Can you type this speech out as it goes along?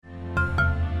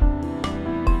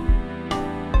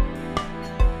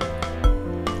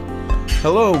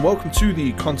Hello and welcome to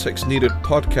the Context Needed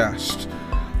podcast.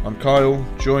 I'm Kyle,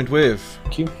 joined with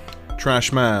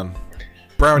Trash Man,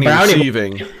 Brownie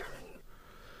receiving,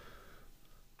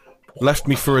 left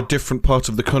me for a different part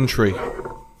of the country,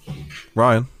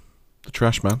 Ryan, the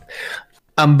Trash Man.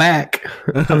 I'm back.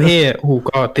 I'm here. Oh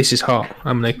god, this is hot.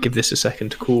 I'm gonna give this a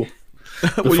second to cool.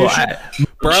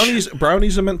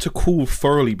 Brownies are meant to cool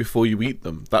thoroughly before you eat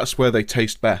them. That's where they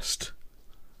taste best.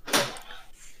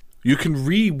 You can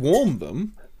re-warm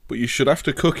them, but you should,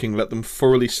 after cooking, let them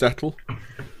thoroughly settle.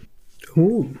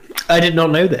 Ooh, I did not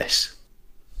know this.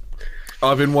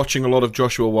 I've been watching a lot of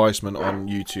Joshua Weissman on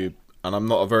YouTube, and I'm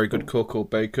not a very good cook or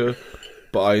baker,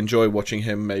 but I enjoy watching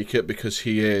him make it because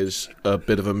he is a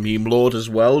bit of a meme lord as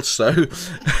well, so...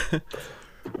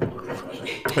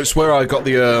 It's where I got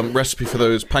the recipe for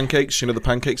those pancakes, you know, the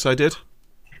pancakes I did?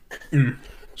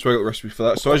 So I got the recipe for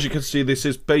that. So as you can see, this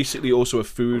is basically also a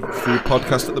food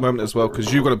podcast at the moment as well,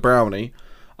 because you got a brownie.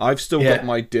 I've still got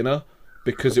my dinner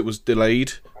because it was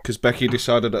delayed, because Becky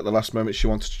decided at the last moment she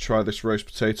wanted to try this roast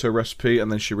potato recipe,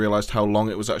 and then she realised how long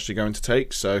it was actually going to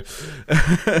take, so...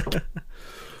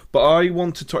 But I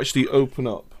wanted to actually open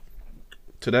up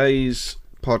today's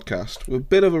podcast with a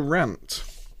bit of a rant,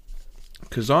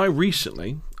 because I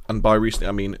recently, and by recently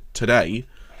I mean today,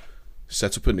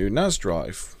 set up a new NAS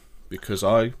drive. Because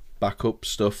I back up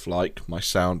stuff like my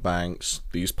sound banks,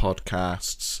 these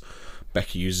podcasts,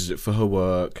 Becky uses it for her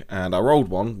work, and our old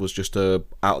one was just a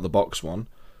out-of-the-box one,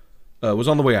 was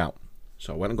on the way out.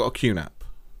 So I went and got a QNAP,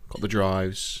 got the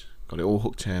drives, got it all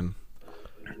hooked in.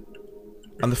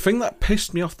 And the thing that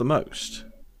pissed me off the most,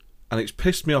 and it's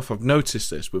pissed me off, I've noticed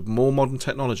this with more modern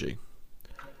technology,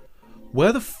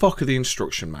 where the fuck are the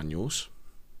instruction manuals?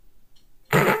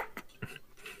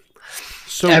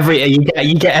 So,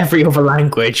 you get every other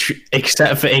language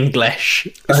except for English,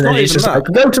 and then it's just that. like,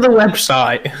 go to the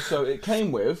website. So it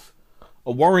came with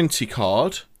a warranty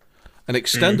card, an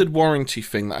extended warranty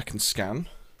thing that I can scan,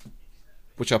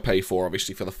 which I pay for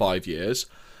obviously for the 5 years,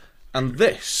 and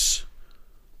this,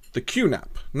 the QNAP,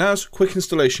 NAS Quick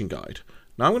Installation Guide.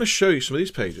 Now I'm going to show you some of these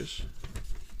pages.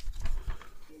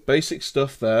 Basic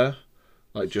stuff there,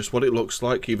 like just what it looks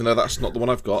like, even though that's not the one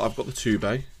I've got. I've got the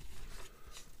 2-bay.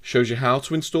 Shows you how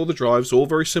to install the drives, all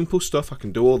very simple stuff. I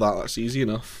can do all that, that's easy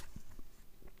enough.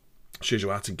 Shows you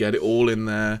how to get it all in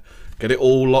there, get it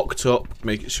all locked up,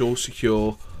 make it all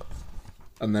secure.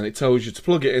 And then it tells you to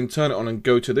plug it in, turn it on, and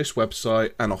go to this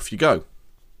website, and off you go.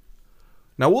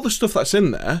 Now, all the stuff that's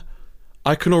in there,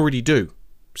 I can already do,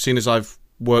 seeing as I've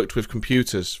worked with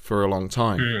computers for a long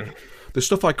time. The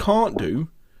stuff I can't do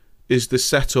is the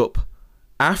setup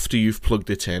after you've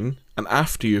plugged it in, and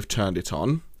after you've turned it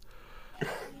on.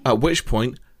 At which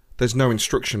point, there's no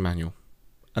instruction manual,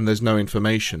 and there's no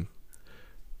information.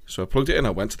 So I plugged it in, I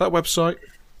went to that website,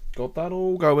 got that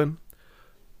all going.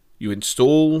 You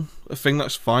install a thing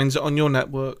that finds it on your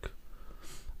network,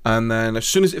 and then as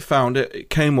soon as it found it,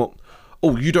 it came up,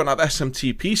 oh, you don't have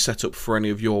SMTP set up for any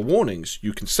of your warnings.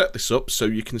 You can set this up so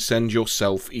you can send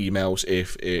yourself emails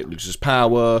if it loses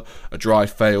power, a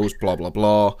drive fails, blah, blah,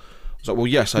 blah. I was like, well,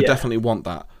 yes, I definitely want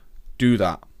that. Do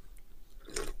that.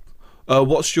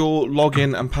 What's your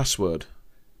login and password?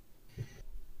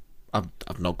 I've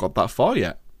not got that far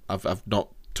yet. I've not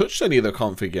touched any of the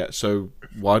config yet. So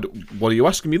what are you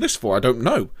asking me this for? I don't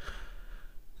know.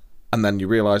 And then you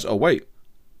realise, oh wait,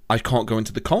 I can't go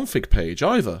into the config page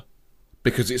either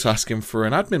because it's asking for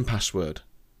an admin password,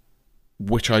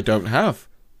 which I don't have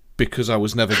because I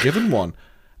was never given one,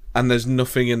 and there's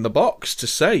nothing in the box to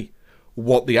say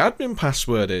what the admin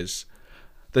password is.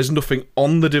 There's nothing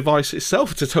on the device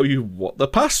itself to tell you what the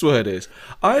password is.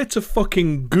 I had to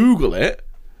fucking Google it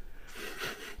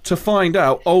to find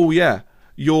out, oh yeah,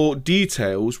 your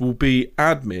details will be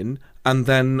admin and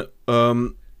then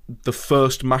the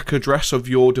first MAC address of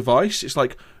your device. It's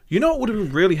like, you know what would have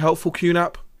been really helpful,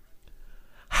 QNAP?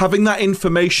 Having that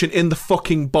information in the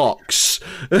fucking box.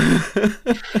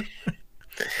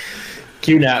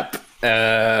 QNAP.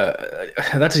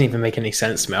 That doesn't even make any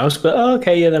sense to me. I was, but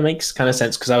okay, yeah, that makes kind of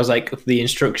sense, because I was like, the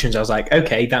instructions, I was like,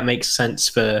 okay, that makes sense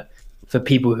for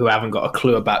people who haven't got a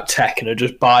clue about tech and are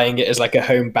just buying it as like a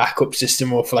home backup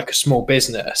system or for like a small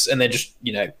business, and they're just,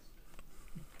 you know,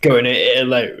 going at it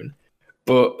alone.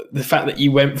 But the fact that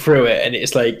you went through it, and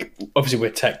it's like, obviously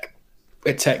we're tech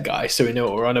guys, so we know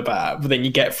what we're on about, but then you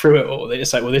get through it all, and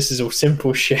it's like, well, this is all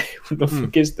simple shit. What the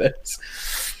fuck is this?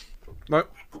 No.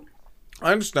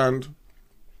 I understand,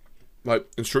 like,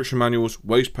 instruction manuals,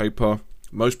 waste paper,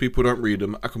 most people don't read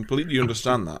them, I completely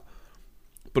understand that.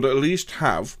 But at least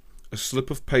have a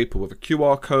slip of paper with a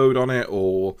QR code on it,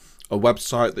 or a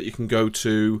website that you can go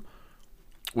to,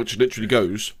 which literally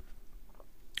goes,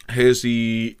 here's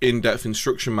the in-depth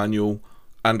instruction manual,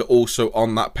 and also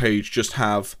on that page just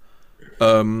have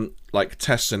like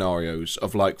test scenarios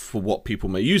of like for what people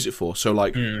may use it for. So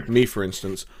like me, for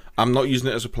instance, I'm not using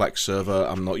it as a Plex server.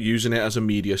 I'm not using it as a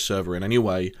media server in any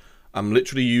way. I'm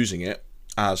literally using it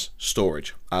as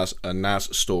storage, as a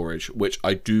NAS storage, which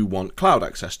I do want cloud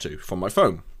access to from my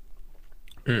phone.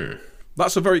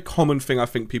 That's a very common thing I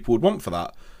think people would want for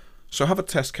that. So have a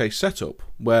test case setup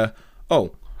where,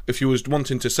 if you was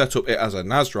wanting to set up it as a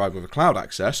NAS drive with a cloud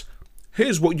access,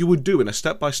 here's what you would do in a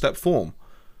step-by-step form.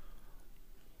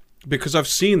 Because I've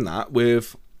seen that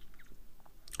with,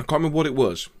 I can't remember what it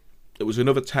was. It was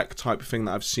another tech type thing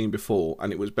that I've seen before,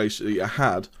 and it was basically, it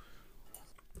had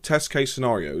test case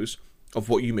scenarios of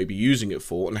what you may be using it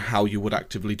for and how you would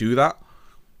actively do that.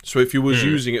 So if you was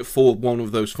using it for one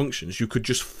of those functions, you could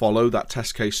just follow that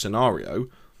test case scenario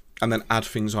and then add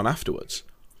things on afterwards.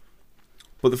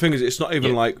 But the thing is, it's not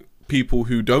even like people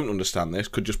who don't understand this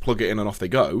could just plug it in and off they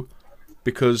go,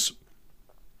 because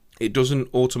it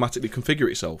doesn't automatically configure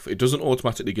itself. It doesn't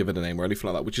automatically give it a name or anything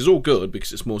like that, which is all good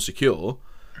because it's more secure.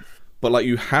 But like,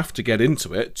 you have to get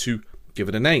into it to give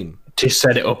it a name, to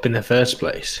set it up in the first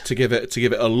place, to give it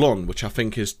a LUN, which I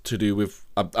think is to do with,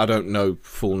 I don't know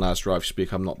full NAS drive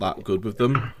speak. I'm not that good with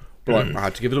them, but I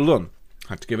had to give it a LUN.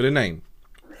 I had to give it a name.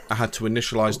 I had to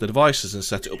initialize the devices and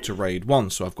set it up to RAID 1,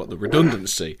 so I've got the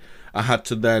redundancy. I had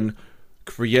to then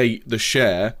create the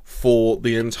share for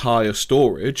the entire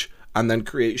storage and then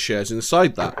create shares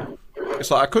inside that.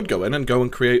 It's like I could go in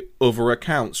and create other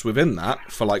accounts within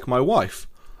that for like my wife.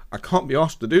 I can't be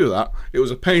asked to do that. It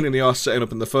was a pain in the arse setting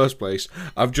up in the first place.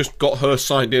 I've just got her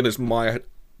signed in as my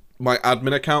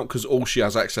admin account because all she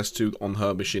has access to on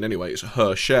her machine anyway is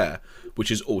her share, which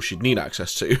is all she'd need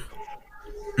access to.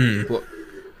 But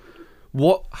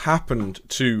what happened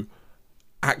to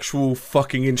actual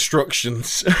fucking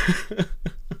instructions?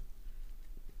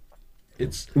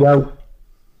 Well,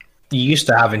 you used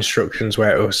to have instructions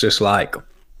where it was just like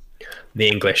the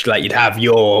English, like you'd have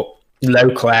your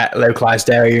localized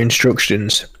area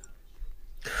instructions.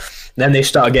 Then they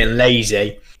started getting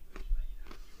lazy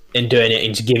and doing it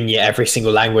into giving you every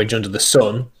single language under the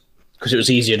sun, because it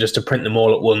was easier just to print them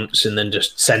all at once and then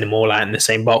just send them all out in the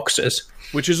same boxes.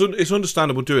 Which is it's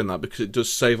understandable doing that because it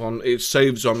does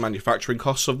saves on manufacturing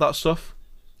costs of that stuff.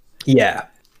 Yeah,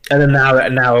 and then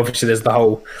now obviously there's the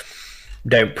whole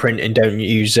don't print and don't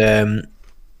use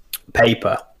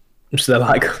paper. So they're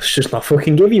like, let's just not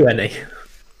fucking give you any.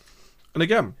 And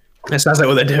again, that sounds like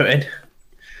what they're doing.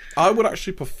 I would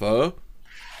actually prefer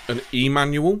an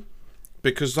e-manual,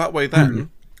 because that way then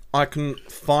I can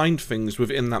find things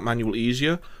within that manual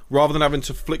easier, rather than having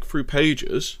to flick through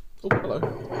pages. Oh, hello.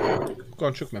 Go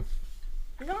on, chuck me.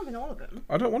 You're not having all of them.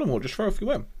 I don't want them all, just throw a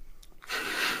few in.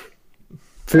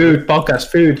 Food,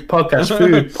 podcast.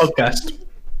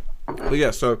 But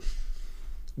yeah, so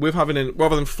with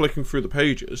rather than flicking through the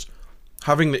pages,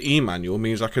 having the e-manual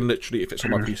means I can literally, if it's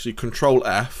on my PC, Control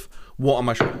F. What am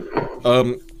I?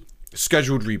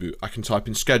 Scheduled reboot. I can type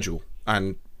in schedule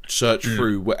and search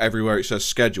through everywhere it says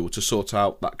schedule to sort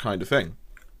out that kind of thing.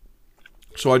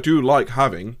 So I do like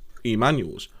having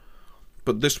e-manuals,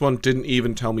 but this one didn't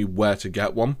even tell me where to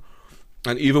get one.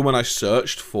 And even when I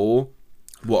searched for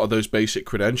what are those basic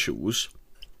credentials,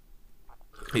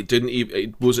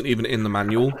 it wasn't even in the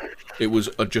manual. It was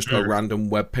just a random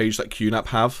web page that QNAP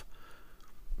have.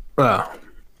 Well,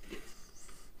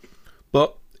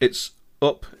 but it's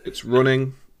up, it's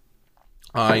running.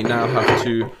 I now have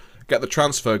to get the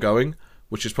transfer going,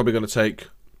 which is probably going to take,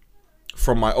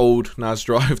 from my old NAS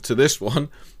drive to this one,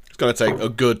 it's going to take a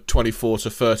good 24 to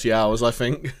 30 hours, I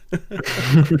think.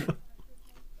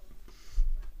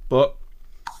 But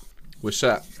we're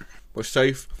set. We're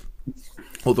safe.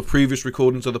 All the previous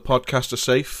recordings of the podcast are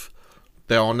safe.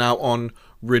 They are now on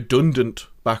redundant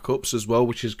backups as well,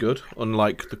 which is good,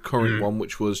 unlike the current one,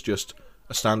 which was just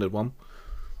a standard one.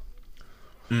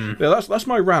 Yeah, that's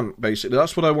my rant, basically.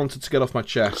 That's what I wanted to get off my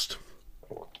chest.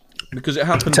 Because it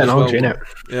happened technology, as well. innit?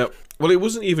 Yeah. Well, it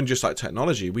wasn't even just like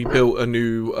technology. We built a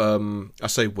new,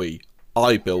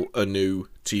 I built a new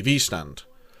TV stand.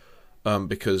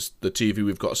 Because the TV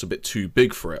we've got is a bit too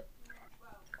big for it.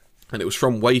 And it was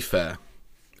from Wayfair.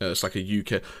 It's like a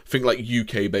UK, I think like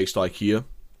UK-based IKEA.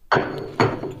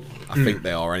 I think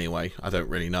they are anyway. I don't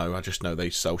really know. I just know they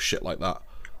sell shit like that.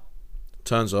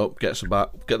 Turns up, get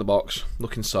the box,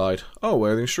 look inside. Oh,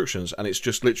 where are the instructions? And it's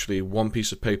just literally one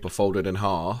piece of paper folded in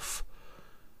half.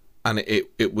 And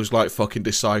it was like fucking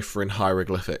deciphering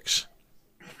hieroglyphics.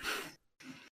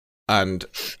 And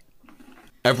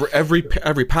every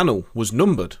panel was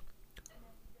numbered.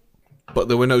 But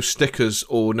there were no stickers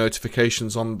or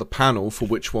notifications on the panel for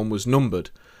which one was numbered.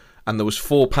 and there was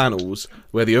 4 panels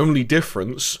where the only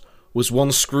difference was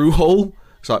one screw hole.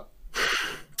 It's like,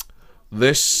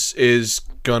 this is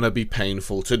gonna be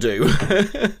painful to do.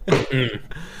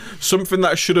 Something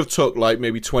that should have took like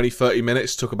maybe 20-30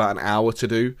 minutes took about an hour to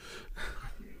do.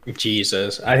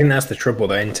 Jesus, I think that's the trouble,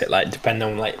 though, isn't it? Like, depending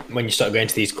on like when you start going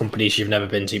to these companies you've never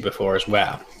been to before as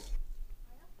well,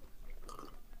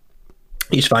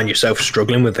 you just find yourself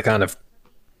struggling with the kind of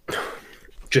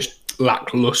just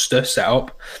lackluster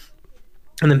setup,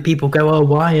 and then people go, "Oh,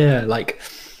 why are like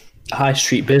high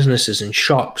street businesses and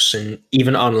shops and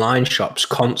even online shops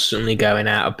constantly going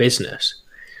out of business?"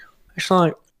 It's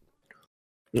like,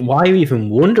 why are you even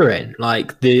wondering?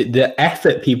 Like the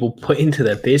effort people put into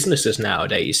their businesses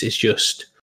nowadays is just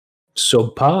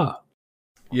subpar.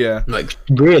 Yeah, Like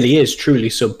really is truly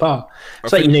subpar.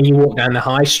 It's like, you know, you walk down the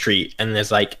high street and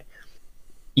there's like,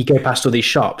 you go past all these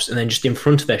shops and then just in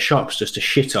front of their shops, just a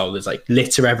shithole. There's like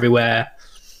litter everywhere.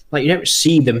 Like you don't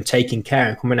see them taking care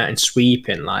and coming out and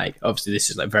sweeping. Like obviously this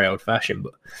is like very old fashioned,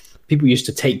 but people used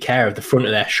to take care of the front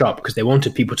of their shop because they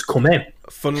wanted people to come in.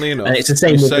 Funnily enough, and it's the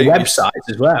same with the websites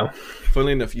as well.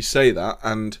 Funnily enough, you say that,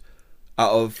 and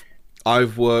I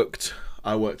worked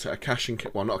at a cash and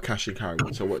well, not a cash and carry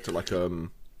one, so I worked at like an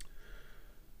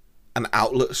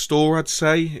outlet store. I'd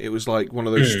say it was like one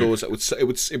of those stores that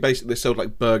it basically they sold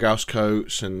like Berghaus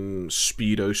coats and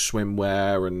Speedo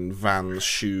swimwear and Vans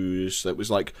shoes. That was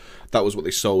what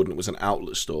they sold, and it was an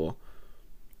outlet store.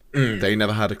 They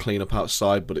never had a clean up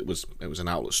outside, but it was an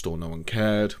outlet store. No one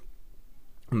cared.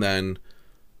 And then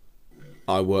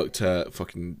I worked at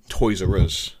fucking Toys R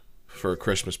Us for a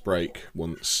Christmas break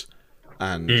once,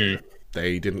 and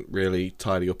they didn't really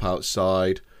tidy up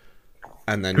outside.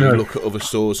 And then you look at other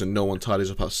stores and no one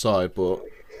tidies up outside. But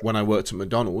when I worked at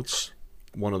McDonald's,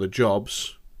 one of the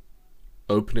jobs,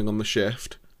 opening on the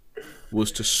shift,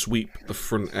 was to sweep the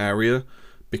front area.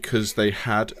 Because they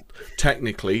had,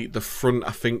 technically, the front,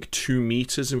 I think, 2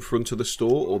 meters in front of the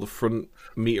store, or the front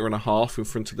 1.5 meters in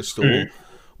front of the store,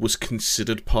 was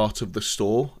considered part of the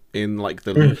store in, like,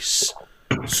 the lease.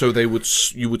 So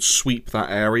you would sweep that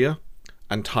area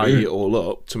and tidy it all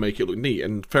up to make it look neat.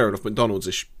 And fair enough, McDonald's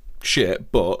is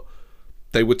shit, but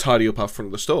they would tidy up out front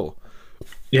of the store.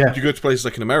 Yeah. You go to places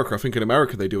like in America, I think in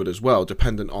America they do it as well,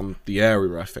 dependent on the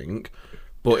area, I think.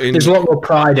 But there's a lot more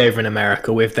pride over in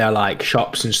America with their like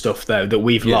shops and stuff though that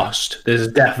we've lost. There's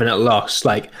a definite loss.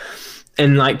 Like,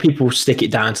 and like people stick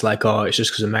it down to like, oh, it's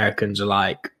just because Americans are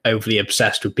like overly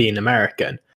obsessed with being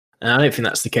American. And I don't think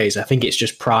that's the case. I think it's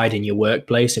just pride in your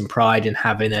workplace and pride in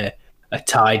having a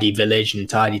tidy village and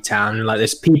tidy town. And like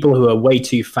there's people who are way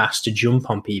too fast to jump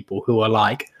on people who are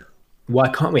like, why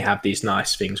can't we have these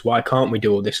nice things? Why can't we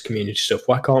do all this community stuff?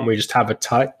 Why can't we just have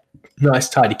a nice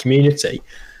tidy community?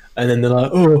 And then they're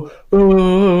like,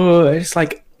 oh, it's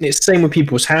like, it's the same with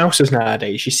people's houses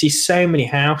nowadays. You see so many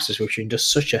houses which are in just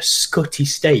such a scutty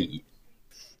state,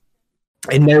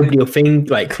 and nobody will think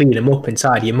like clean them up and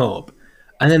tidy them up.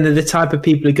 And then they're the type of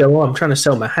people who go, oh, I'm trying to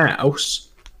sell my house,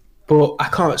 but I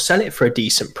can't sell it for a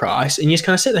decent price. And you just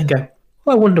kind of sit there and go,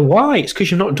 well, I wonder why. It's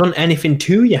because you've not done anything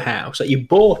to your house. Like you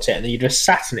bought it and then you just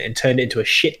sat in it and turned it into a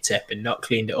shit tip and not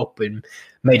cleaned it up and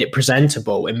made it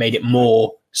presentable and made it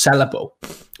more sellable.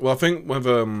 Well, I think with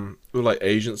like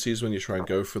agencies, when you try and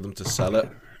go for them to sell it,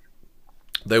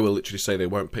 they will literally say they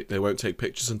won't take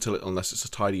pictures unless it's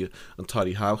a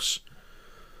untidy house.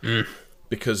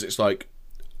 Because it's like,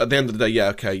 at the end of the day, yeah,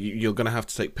 okay, you're gonna have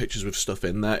to take pictures with stuff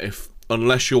in there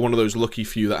unless you're one of those lucky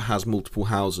few that has multiple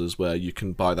houses where you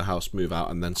can buy the house, move out,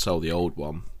 and then sell the old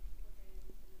one.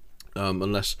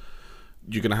 Unless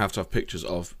you're gonna have to have pictures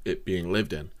of it being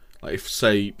lived in. Like if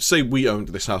say we owned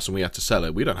this house and we had to sell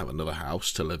it, we don't have another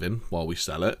house to live in while we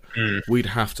sell it. We'd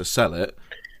have to sell it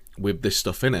with this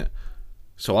stuff in it.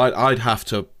 So I'd have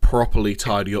to properly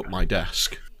tidy up my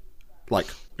desk, like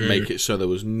make it so there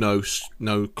was no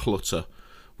clutter.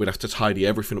 We'd have to tidy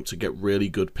everything up to get really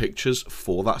good pictures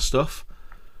for that stuff.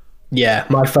 Yeah,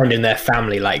 my friend and their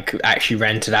family like actually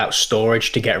rented out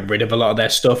storage to get rid of a lot of their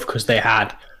stuff because they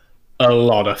had a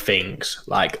lot of things,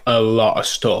 like a lot of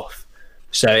stuff.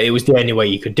 So it was the only way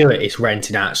you could do it is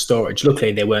renting out storage.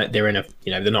 Luckily, they're in a,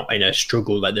 you know, they're not in a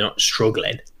struggle, like they're not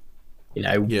struggling. You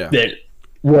know, their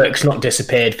work's not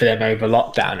disappeared for them over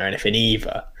lockdown or anything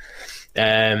either.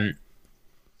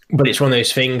 But it's one of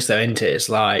those things though, isn't it? It's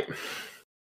like,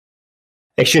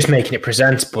 it's just making it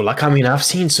presentable. Like, I mean, I've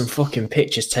seen some fucking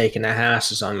pictures taken at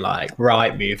houses on like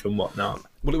Rightmove and whatnot.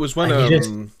 Well, it was when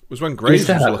Graves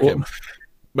was looking.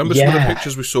 Remember some of the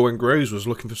pictures we saw when Graves was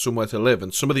looking for somewhere to live,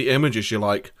 and some of the images you're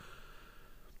like,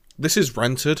 this is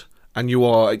rented, and you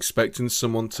are expecting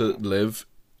someone to live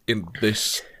in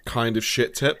this kind of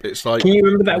shit tip. It's like, Can you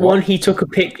remember that what? one? He took a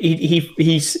pic.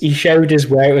 He showed us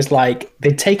where it was like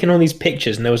they'd taken all these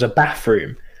pictures and there was a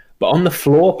bathroom, but on the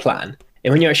floor plan,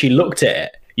 and when you actually looked at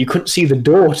it, you couldn't see the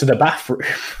door to the bathroom,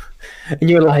 and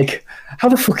you're like, "How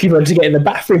the fuck are you going to get in the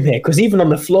bathroom here?" Because even on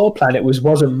the floor plan, it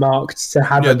wasn't marked to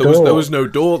have a door. There was no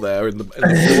door there in the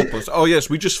floor plan. Oh yes,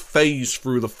 we just phased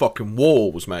through the fucking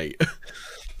walls, mate.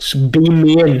 Just beam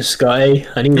me in, Scotty.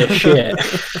 I need a shit.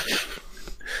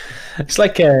 It's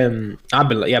like but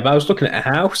I was looking at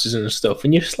houses and stuff,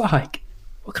 and you're just like,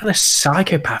 what kind of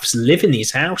psychopaths live in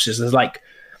these houses? There's like,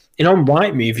 on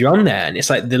Rightmove, you're on there, and it's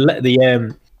like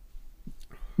the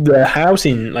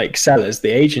housing like sellers, the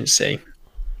agency.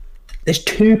 There's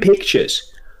two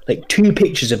pictures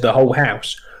of the whole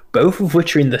house, both of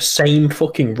which are in the same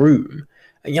fucking room,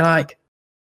 and you're like,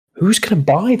 who's gonna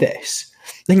buy this?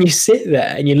 Then you sit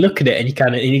there and you look at it and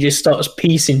you just starts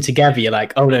piecing together. You're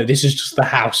like, oh no, this is just the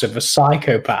house of a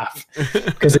psychopath.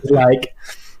 Because it's like,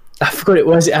 I forgot it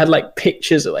was. It had like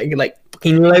pictures, like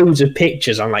fucking loads of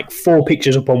pictures on like 4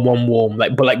 pictures up on one wall,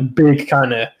 but big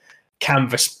kind of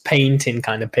canvas painting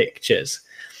kind of pictures,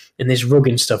 and this rug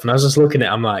and stuff. And I was just looking at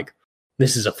it, I'm like,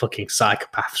 this is a fucking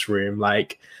psychopath's room.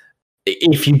 Like,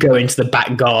 if you go into the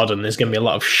back garden, there's going to be a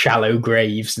lot of shallow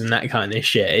graves and that kind of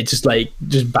shit. It's just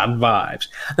bad vibes.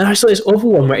 Then I saw this other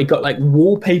one where it got like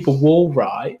wallpaper wall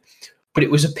right, but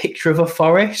it was a picture of a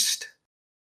forest.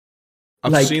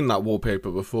 I've seen that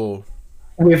wallpaper before.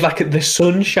 With like the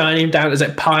sun shining down, there's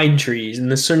like pine trees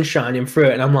and the sun shining through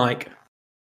it. And I'm like,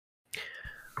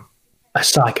 a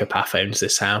psychopath owns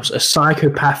this house. A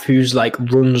psychopath who's like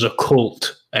runs a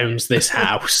cult owns this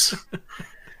house.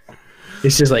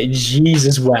 This is like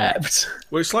Jesus wept.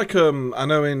 Well, it's like I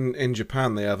know in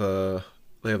Japan they have a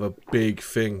big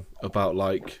thing about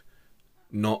like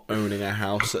not owning a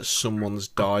house that someone's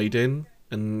died in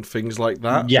and things like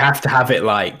that. You have to have it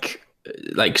like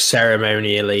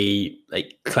ceremonially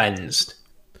like cleansed.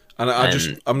 And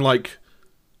I'm like,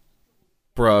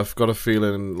 bro, I've got a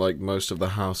feeling like most of the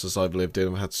houses I've lived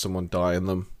in have had someone die in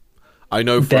them. I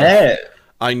know for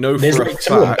there's a like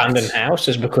some fact, abandoned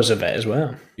houses because of it as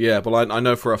well. Yeah, but I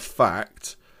know for a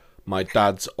fact my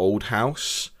dad's old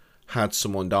house had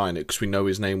someone die in it because we know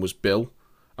his name was Bill,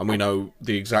 and we know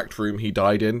the exact room he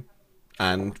died in,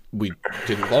 and we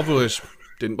didn't bother us.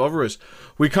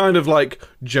 We kind of like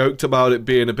joked about it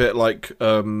being a bit like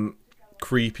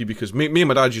creepy because me and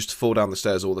my dad used to fall down the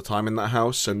stairs all the time in that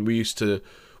house, and we used to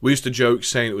joke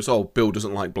saying it was, oh, Bill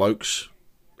doesn't like blokes.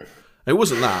 It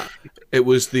wasn't that. It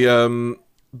was the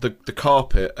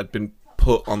carpet had been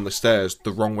put on the stairs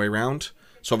the wrong way round.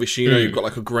 So obviously, you've got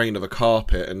like a grain of a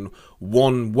carpet, and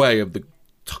one way of the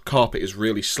carpet is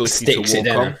really slicky to walk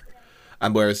on,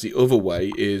 and whereas the other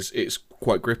way it's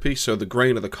quite grippy. So the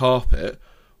grain of the carpet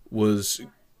was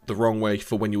the wrong way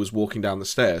for when you was walking down the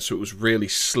stairs. So it was really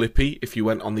slippy if you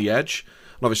went on the edge.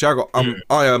 And obviously,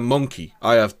 I am monkey.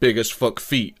 I have big as fuck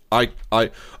feet. I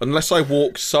unless I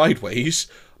walk sideways,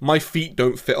 my feet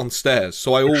don't fit on stairs,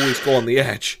 so I always go on the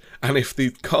edge. And if the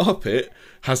carpet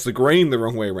has the grain the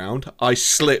wrong way around, I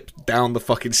slip down the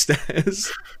fucking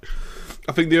stairs.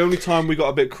 I think the only time we got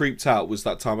a bit creeped out was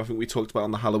that time I think we talked about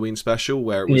on the Halloween special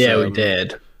where it was we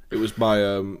did. It was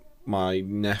my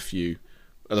nephew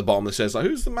at the bottom of the stairs, like,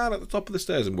 who's the man at the top of the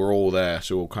stairs? And we're all there,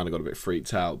 so we all kind of got a bit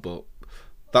freaked out. But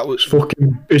that was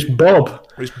it's Bob.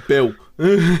 It's Bill.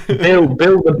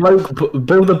 Bill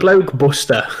the bloke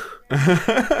buster.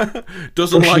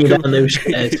 Doesn't like him. Those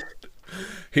stairs.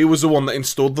 He was the one that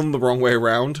installed them the wrong way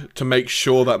around to make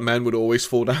sure that men would always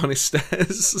fall down his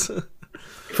stairs.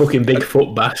 Fucking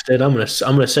Bigfoot bastard! I'm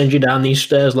gonna send you down these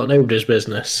stairs like nobody's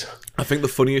business. I think the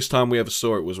funniest time we ever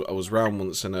saw it was I was round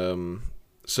once, and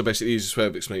so basically the easiest way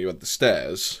of explaining, you had the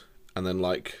stairs, and then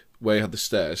like where you had the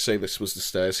stairs. Say this was the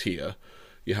stairs here.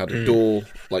 You had a door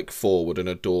like forward and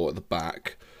a door at the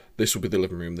back. This would be the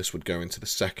living room. This would go into the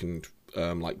second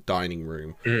like dining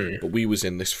room. But we was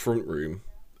in this front room.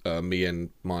 Me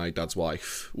and my dad's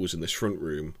wife was in this front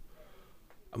room,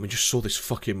 and we just saw this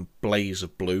fucking blaze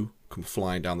of blue come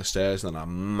flying down the stairs, and then a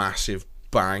massive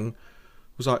bang.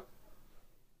 It was like,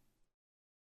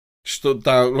 stood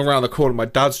down around the corner. My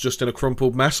dad's just in a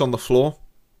crumpled mess on the floor.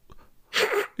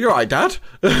 You're right, Dad.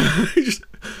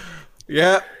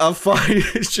 Yeah, I'm fine.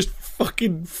 It's just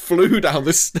fucking flew down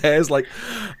the stairs. Like,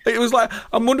 it was like,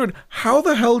 I'm wondering, how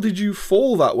the hell did you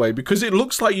fall that way? Because it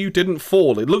looks like you didn't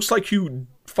fall. It looks like you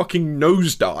fucking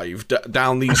nosedive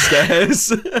down these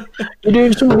stairs. You're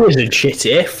doing some wizard shit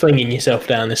here, flinging yourself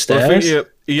down the stairs. I think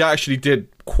he actually did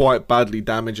quite badly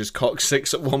damage his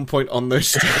coccyx at one point on those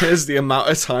stairs. The amount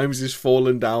of times he's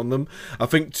fallen down them. I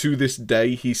think to this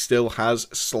day he still has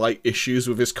slight issues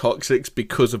with his coccyx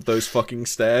because of those fucking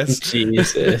stairs.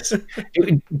 Jesus.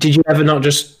 Did you ever not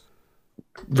just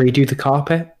redo the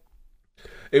carpet?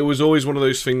 It was always one of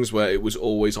those things where it was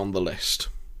always on the list.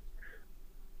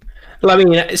 Well, I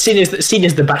mean, seeing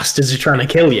as the bastards are trying to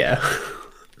kill you,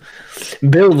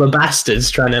 Bill the bastard's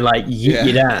trying to like yeet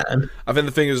you down. I think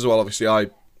the thing is as well, obviously,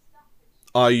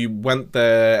 I went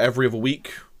there every other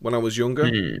week when I was younger,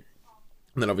 and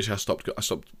then obviously I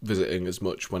stopped visiting as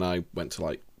much when I went to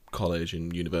like college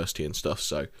and university and stuff.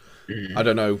 So I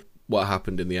don't know what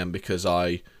happened in the end because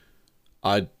I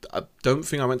don't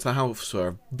think I went to the house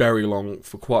for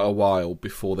quite a while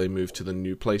before they moved to the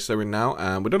new place they're in now,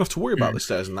 and we don't have to worry about the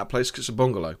stairs in that place because it's a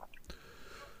bungalow.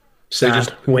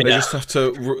 Sad. They just have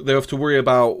to worry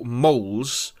about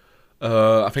moles.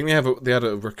 I think they had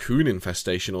a raccoon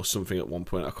infestation or something at one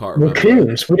point. I can't remember.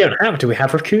 Raccoons? We don't have. Do we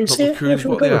have raccoons here? Raccoons,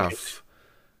 what they have?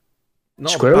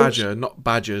 Not squirrels? a badger, not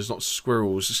badgers, not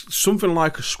squirrels. Something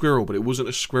like a squirrel, but it wasn't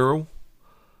a squirrel.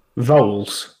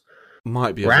 Voles.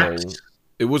 Might be a Rats? vole.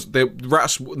 It was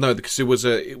rats. No, because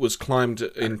it was climbed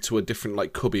into a different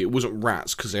like cubby. It wasn't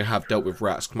rats because they have dealt with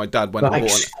rats. My dad went Like and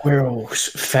bought squirrels,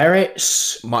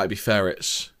 ferrets. might be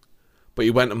ferrets, but he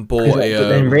went and bought But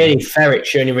then really,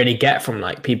 ferrets you only really get from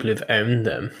like people who've owned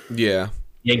them. yeah.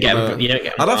 You don't get them. You don't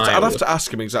get them. I'd have to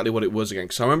ask him exactly what it was again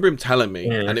because I remember him telling me,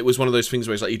 and it was one of those things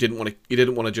where he's like he didn't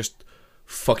want to just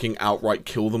fucking outright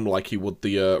kill them like he would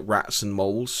the rats and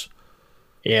moles.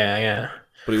 Yeah.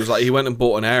 But he was like he went and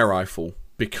bought an air rifle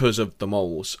because of the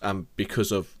moles and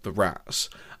because of the rats.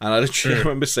 And I literally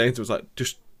remember saying to him, I was like,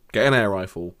 just get an air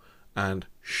rifle and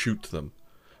shoot them.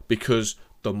 Because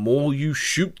the more you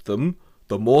shoot them,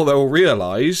 the more they'll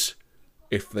realise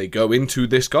if they go into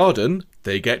this garden,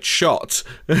 they get shot.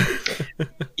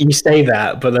 You say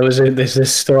that, but there's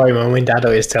this story my mum and dad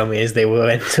always tell me is they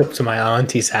went up to my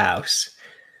auntie's house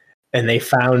and they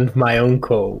found my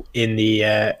uncle in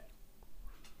the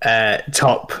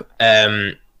top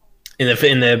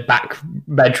in the back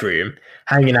bedroom,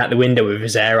 hanging out the window with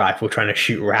his air rifle, trying to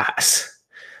shoot rats.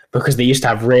 Because they used to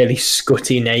have really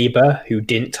scutty neighbour who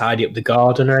didn't tidy up the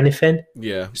garden or anything.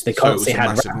 Yeah, so they constantly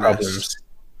had rat problems.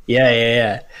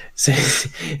 Yeah. So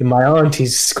my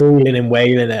auntie's squealing and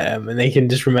wailing at him, and they can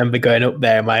just remember going up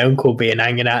there. My uncle being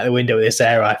hanging out the window with this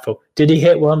air rifle. Did he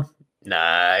hit one?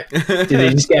 No. Did they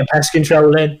just get a pest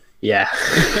control in? Yeah.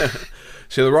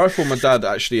 See, the rifle my dad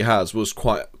actually has was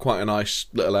quite a nice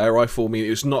little air rifle. I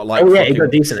mean, it's not like he got a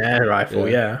decent air rifle.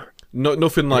 Yeah.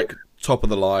 Nothing like top of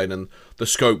the line, and the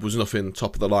scope was nothing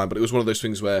top of the line. But it was one of those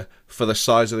things where, for the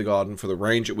size of the garden, for the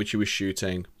range at which he was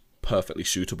shooting, perfectly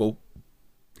suitable.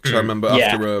 Because I remember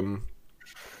after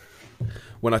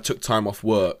when I took time off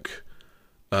work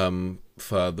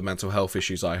for the mental health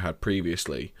issues I had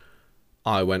previously,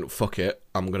 I went, fuck it,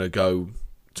 I'm gonna go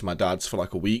to my dad's for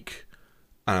like a week.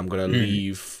 And I'm going to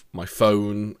leave my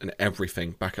phone and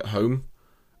everything back at home.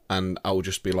 And I'll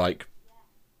just be like,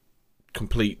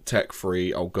 complete tech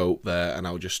free. I'll go up there and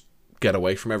I'll just get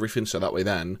away from everything. So that way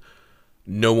then,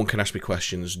 no one can ask me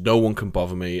questions. No one can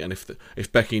bother me. And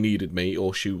if Becky needed me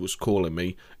or she was calling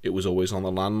me, it was always on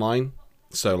the landline.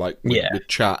 So like, we'd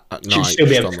chat at night. She'd still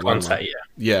be able on to the contact you.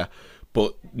 Yeah.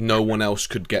 But no one else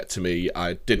could get to me.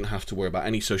 I didn't have to worry about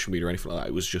any social media or anything like that.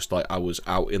 It was just like I was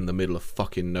out in the middle of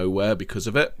fucking nowhere because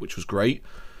of it, which was great.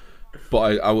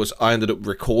 But I ended up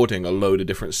recording a load of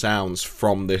different sounds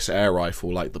from this air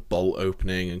rifle, like the bolt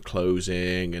opening and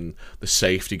closing and the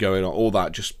safety going on, all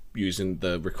that, just using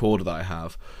the recorder that I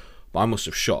have. But I must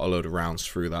have shot a load of rounds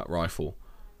through that rifle.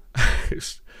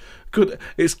 It's good.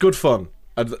 It's good fun.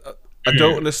 I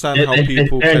don't understand how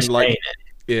people can like.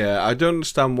 Yeah, I don't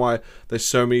understand why there's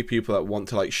so many people that want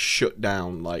to like shut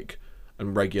down like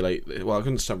and regulate. Well, I can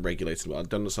understand regulating, but I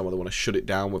don't understand why they want to shut it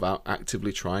down without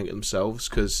actively trying it themselves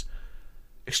because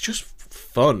it's just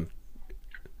fun.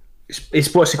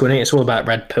 It's what's it called? It's all about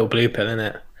red pill, blue pill, isn't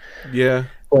it? Yeah.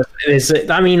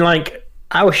 I mean, like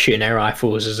I was shooting air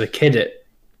rifles as a kid at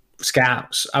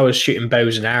Scouts. I was shooting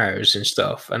bows and arrows and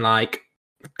stuff, and like,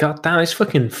 god damn, it's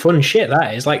fucking fun shit.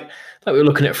 That is like we were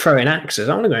looking at throwing axes.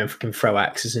 I want to go and fucking throw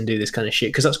axes and do this kind of shit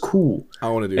because that's cool. I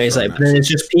want to do. It's like, but then it's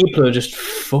just people who are just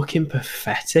fucking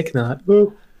pathetic. And they're like,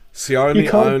 well, see, you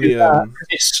can't do that.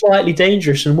 It's slightly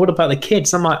dangerous. And what about the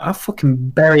kids? I'm like, I'll fucking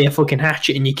bury a fucking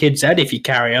hatchet in your kid's head if you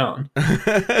carry on.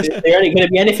 They're only going to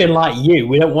be anything like you.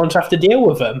 We don't want to have to deal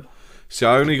with them. See,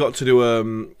 I only got to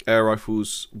do air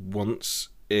rifles once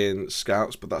in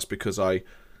Scouts, but that's because I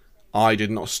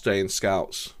did not stay in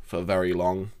Scouts for very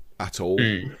long at all.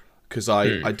 Because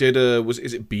I did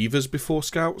is it Beavers before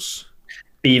Scouts?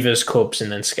 Beavers, Cubs,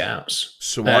 and then Scouts.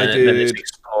 So Then it's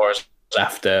Explorers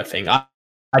after thing. I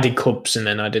did Cubs and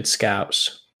then I did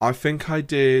Scouts. I think I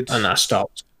did. And I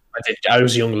stopped. I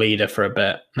was a young leader for a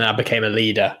bit, and I became a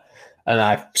leader, and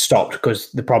I stopped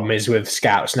because the problem is with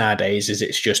Scouts nowadays is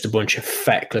it's just a bunch of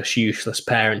feckless, useless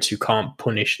parents who can't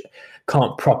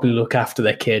properly look after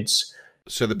their kids.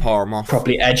 So they palm them off.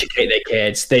 Properly educate their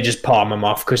kids. They just palm them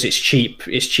off because it's cheap.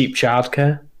 It's cheap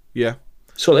childcare. Yeah.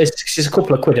 So it's a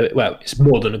couple of quid. Well, it's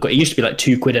more than it used to be like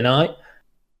 £2 a night,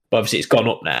 but obviously it's gone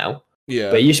up now.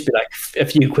 Yeah. But it used to be like a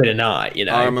few quid a night, you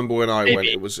know. I remember when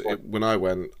I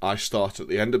went. I started at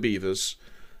the end of Beavers.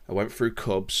 I went through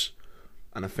Cubs,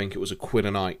 and I think it was £1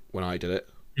 a night when I did it.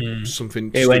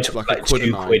 Something. It went up like £2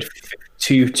 a night.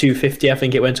 £2.50. I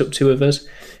think it went up to of us.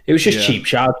 It was just cheap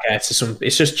childcare to some.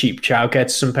 It's just cheap childcare to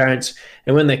some parents,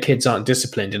 and when their kids aren't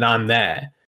disciplined, and I'm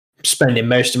there spending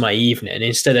most of my evening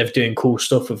instead of doing cool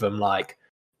stuff with them, like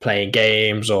playing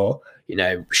games or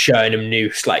showing them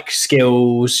new like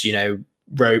skills,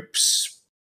 ropes,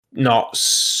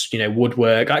 knots,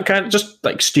 woodwork. I kind of just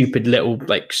like stupid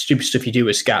stuff you do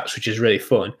with Scouts, which is really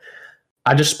fun.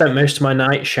 I just spent most of my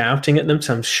night shouting at them to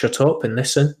them shut up and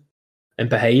listen and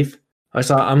behave. I was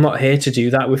like, I'm not here to do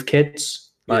that with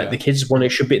kids. Like the kids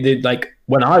should be like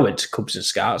when I went to Cubs and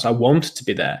Scouts, I wanted to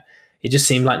be there. It just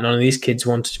seemed like none of these kids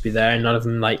wanted to be there, and none of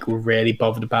them were really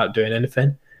bothered about doing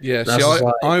anything. Yeah, see,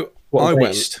 I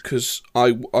went because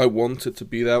I wanted to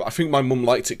be there. I think my mum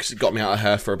liked it because it got me out of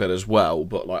hair for a bit as well.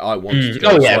 But I wanted to go.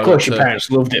 Oh yeah, of course your parents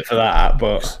loved it for that.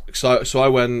 But so I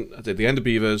went. I did the end of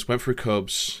Beavers, went through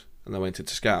Cubs, and then went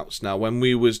into Scouts. Now, when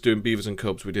we was doing Beavers and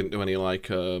Cubs, we didn't do any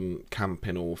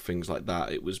camping or things like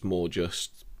that. It was more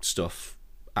just stuff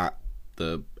at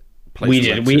the place. We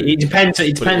did. It depends.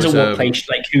 It depends on what place,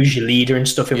 like who's your leader and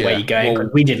stuff, and where you're going. Well,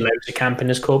 we did loads of camping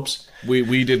as Cubs.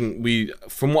 We didn't.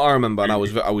 From what I remember, and I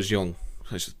was young.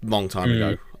 It's a long time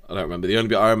ago. I don't remember. The only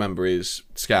bit I remember is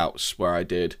Scouts, where I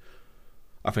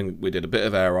think we did a bit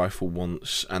of air rifle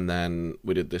once, and then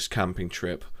we did this camping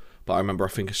trip. But I remember, I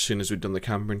think as soon as we'd done the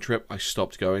camping trip, I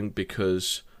stopped going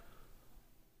because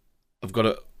I've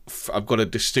got a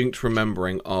distinct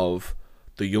remembering of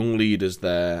the young leaders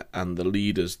there and the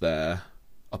leaders there,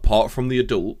 apart from the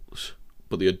adults,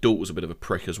 but the adult was a bit of a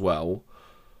prick as well.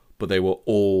 But they were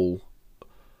all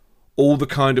the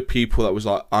kind of people that was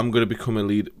like, I'm going to become a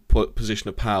lead position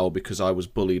of power because I was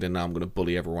bullied, and now I'm going to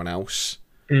bully everyone else.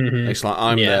 It's like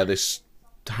I'm there, this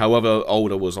however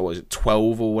old I was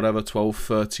 12 or whatever, 12,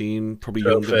 13, probably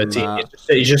 12, younger 13. Than that.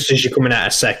 It's just as you're coming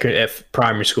out of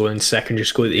primary school and secondary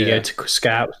school that you go to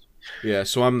Scouts. Yeah,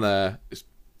 so I'm there, this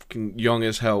fucking young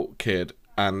as hell kid,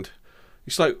 and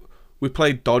it's like we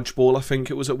played dodgeball, I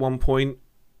think it was at one point,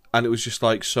 and it was just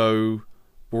like, so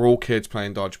we're all kids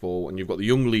playing dodgeball, and you've got the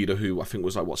young leader who I think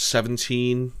was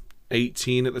 17,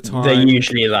 18 at the time. They're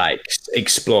usually like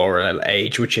explorer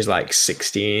age, which is like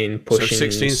 16, pushing so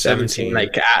 16, 17,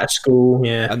 like out of school,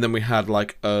 yeah. And then we had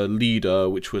like a leader,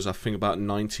 which was I think about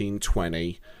 19,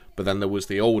 20, but then there was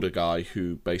the older guy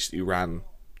who basically ran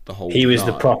the whole He was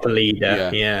the proper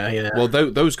leader, yeah. Well,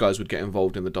 those guys would get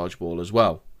involved in the dodgeball as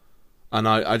well. And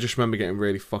I just remember getting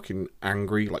really fucking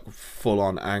angry, like full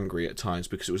on angry at times,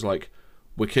 because it was like,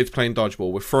 we're kids playing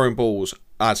dodgeball, we're throwing balls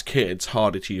as kids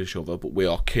hard at each other, but we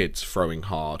are kids throwing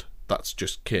hard. That's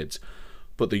just kids.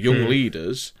 But the young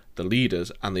leaders, the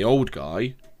leaders, and the old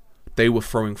guy, they were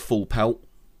throwing full pelt.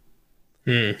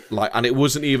 Like, and it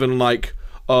wasn't even like,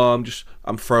 oh,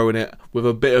 I'm throwing it with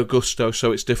a bit of gusto,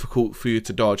 so it's difficult for you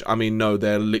to dodge. I mean, no,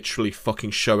 they're literally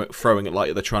fucking throwing it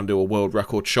like they're trying to do a world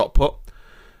record shot put,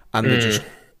 and they're just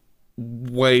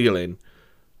wailing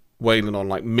on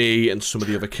like me and some of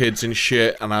the other kids and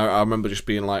shit. And I remember just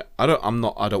being like, I don't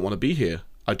want to be here.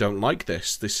 I don't like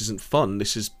this. This isn't fun.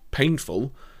 This is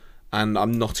painful, and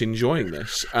I'm not enjoying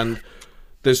this. And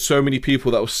there's so many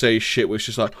people that will say shit where it's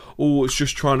just like, oh, it's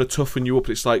just trying to toughen you up.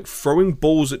 It's like throwing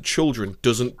balls at children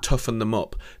doesn't toughen them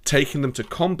up. Taking them to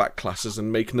combat classes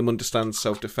and making them understand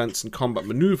self-defense and combat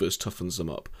maneuvers toughens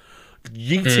them up.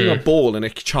 Yeeting a ball in a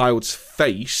child's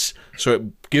face so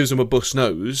it gives them a bust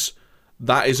nose,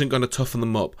 that isn't going to toughen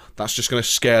them up. That's just going to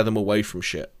scare them away from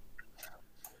shit.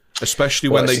 Especially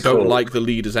when they don't like the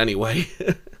leaders anyway.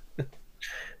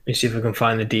 Let me see if I can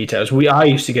find the details. I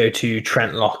used to go to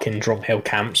Trentlock and Drumhill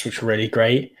camps, which were really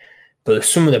great. But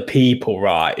some of the people,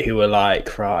 right, who were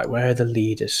like, right, where are the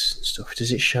leaders and stuff?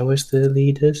 Does it show us the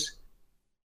leaders?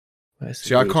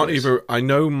 See, I can't even... I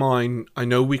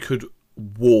know we could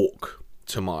walk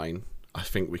to mine. I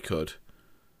think we could.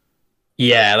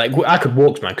 Yeah, like I could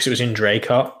walk to mine because it was in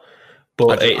Draycott,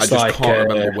 but I it's just like can't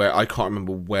remember where. I can't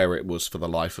remember where it was for the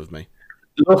life of me.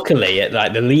 luckily,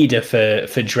 like the leader for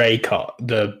Draycott,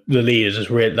 the leaders is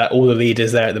really like all the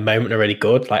leaders there at the moment are really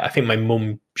good. Like I think my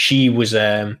mum, she was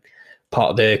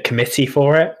part of the committee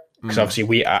for it because obviously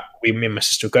me and my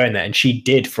sister were going there, and she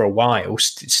did for a while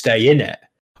stay in it.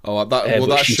 Oh,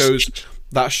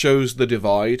 that shows the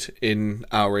divide in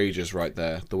our ages right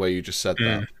there. The way you just said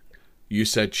that. You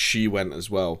said she went as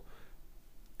well.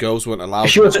 Girls weren't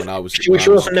allowed when I was. She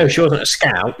wasn't. No, she wasn't a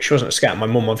scout. She wasn't a scout. My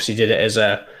mum obviously did it as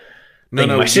a. No,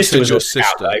 my sister was your a scout,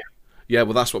 sister. though. Yeah,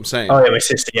 well, that's what I'm saying. Oh yeah, my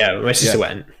sister. Yeah, my sister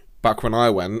went. Back when I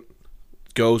went,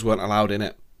 girls weren't allowed in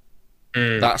it.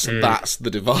 That's the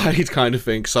divide kind of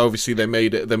thing. So obviously they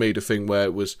made a thing where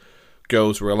it was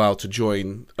girls were allowed to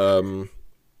join the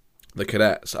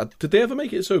cadets. Did they ever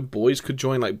make it so boys could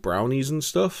join like brownies and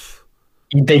stuff?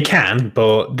 They can,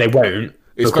 but they won't.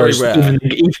 It's very rare.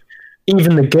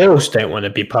 Even the girls don't want to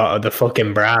be part of the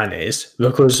fucking brownies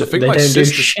because they don't do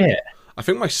shit. I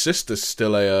think my sister's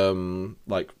still a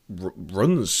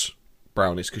runs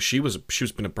brownies because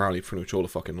she's been a brownie pretty much all her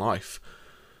fucking life.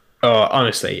 Oh,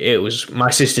 honestly, it was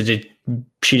my sister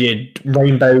she did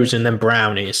rainbows and then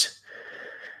brownies.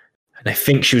 And I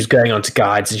think she was going on to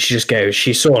guides and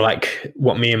she saw like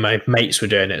what me and my mates were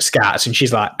doing at Scouts and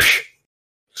she's like,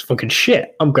 it's fucking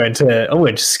shit. I'm going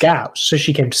to Scouts. So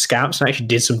she came to Scouts and actually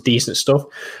did some decent stuff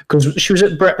because she was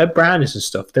at brownies and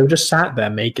stuff. They were just sat there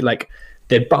making like,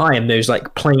 they'd buy them those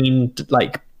like plain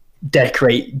like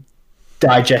decorate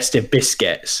digestive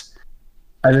biscuits.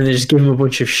 And then they just give them a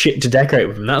bunch of shit to decorate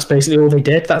with them. That's basically all they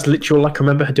did. That's literally all I can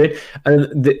remember her doing.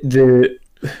 And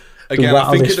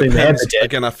I think it depends.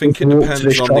 Again, I think it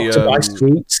depends on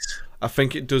the. I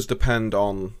think it does depend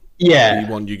on the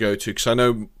one you go to because I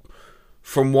know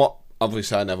from what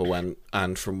obviously I never went,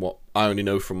 and from what I only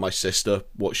know from my sister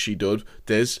what she did,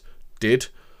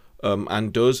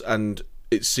 and does, and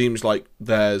it seems like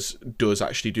theirs does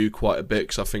actually do quite a bit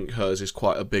because I think hers is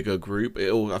quite a bigger group.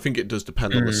 I think it does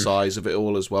depend on the size of it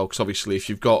all as well because obviously if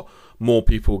you've got more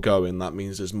people going, that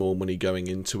means there's more money going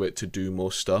into it to do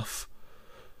more stuff.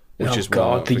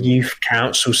 The youth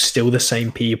council's still the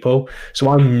same people. So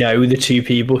I know the two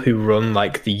people who run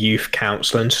like the youth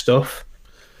council and stuff.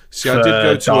 See, I did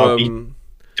go to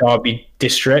Derby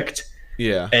district.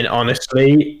 Yeah. And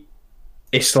honestly,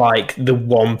 it's like the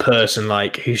one person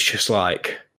like who's just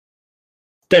like,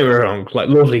 don't get me wrong, like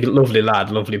lovely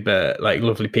lad, lovely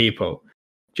people.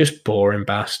 Just boring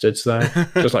bastards though.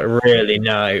 Just like really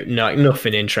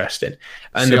nothing interesting.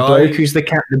 And the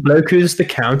bloke who's the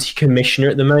county commissioner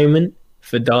at the moment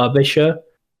for Derbyshire,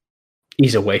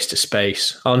 he's a waste of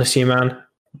space. Honestly, man.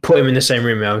 Put him in the same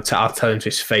room, I'll tell him to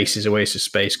his face is a waste of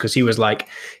space because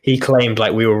he claimed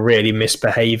like we were really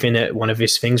misbehaving at one of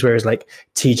his things where he was like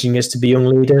teaching us to be young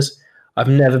leaders. I've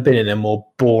never been in a more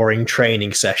boring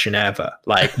training session ever.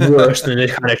 Like worse than the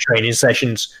kind of training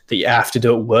sessions that you have to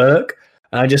do at work.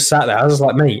 And I just sat there. I was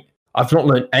like, mate, I've not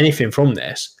learned anything from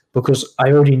this because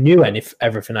I already knew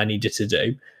everything I needed to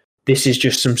do. This is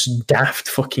just some daft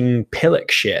fucking pillock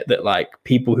shit that like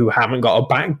people who haven't got a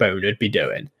backbone would be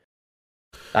doing.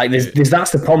 Like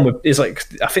that's the problem with. It's like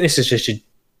I think this is just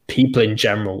people in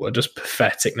general are just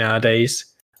pathetic nowadays,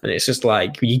 and it's just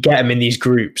like you get them in these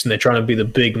groups and they're trying to be the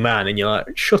big man, and you're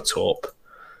like, shut up.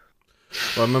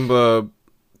 Well, I remember.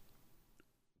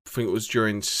 I think it was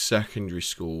during secondary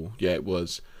school. Yeah, it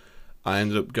was. I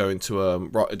ended up going to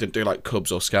I didn't do like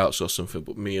Cubs or Scouts or something,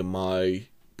 but me and my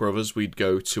brothers we'd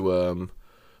go to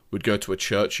a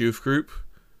church youth group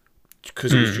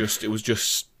because it was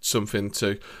just something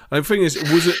to. And the thing is,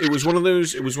 it was one of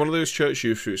those church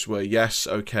youth groups where yes,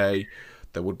 okay,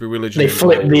 there would be religion. They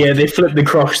flipped the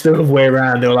cross the other way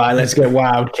around. They were like, let's get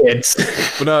wild, kids.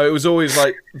 But no, it was always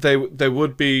like there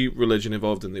would be religion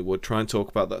involved, and they would try and talk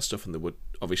about that stuff, and they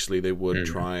would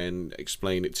try and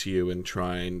explain it to you and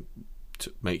try and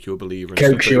to make you a believer, and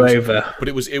coax you over. But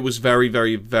it was very,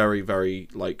 very, very, very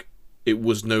like it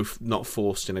was not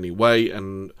forced in any way,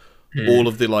 and all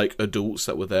of the like adults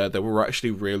that were there, they were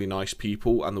actually really nice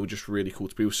people, and they were just really cool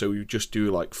to people. So we would just do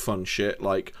like fun shit,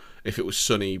 like if it was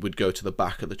sunny, we'd go to the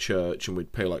back of the church and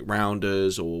we'd play like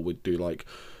rounders, or we'd do like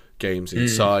games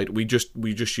inside. We just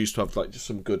used to have like just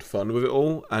some good fun with it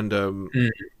all, and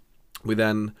we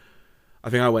then, I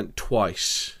think I went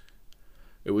twice.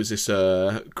 It was this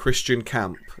Christian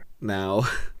camp. Now,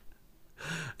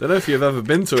 don't know if you've ever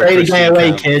been to a Christian camp.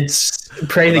 Pray the gay away, kids.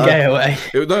 Pray the gay away.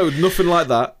 No, nothing like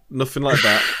that. Nothing like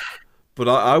that. But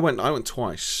I went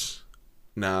twice.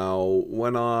 Now,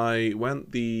 when I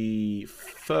went the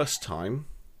first time,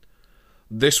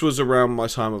 this was around my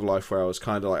time of life where I was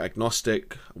kind of like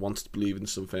agnostic. I wanted to believe in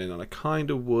something, and I kind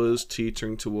of was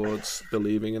teetering towards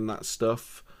believing in that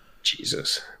stuff.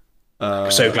 Jesus.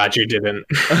 I'm so glad you didn't.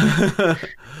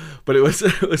 But it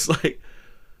was like,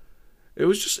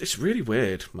 it's really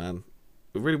weird, man.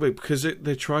 Really weird, because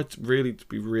they tried to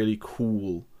be really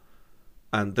cool,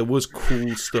 and there was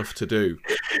cool stuff to do.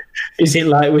 Was it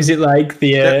like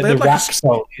the rap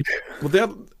song?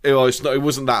 Well, it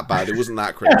wasn't that bad. It wasn't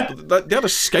that crazy. But they had a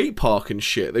skate park and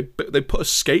shit. They put a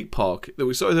skate park. It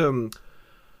was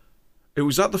it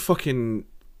was at the fucking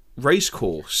race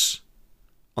course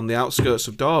on the outskirts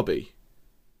of Derby.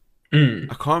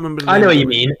 I can't remember. I know what you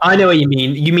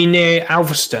mean. You mean near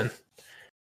Alveston?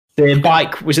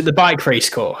 Was it the bike race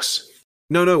course?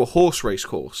 No, a horse race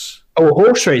course. Oh, a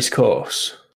horse race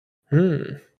course.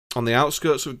 On the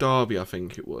outskirts of Derby, I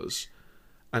think it was.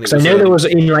 And I know there was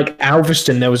in like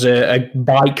Alveston, there was a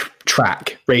bike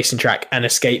racing track, and a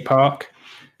skate park.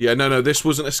 Yeah, no, this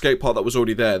wasn't a skate park that was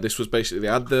already there. This was basically, they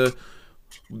had the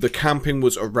camping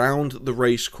was around the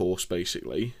race course,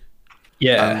 basically.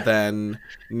 Yeah. And then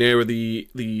near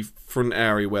the front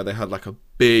area where they had like a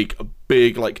big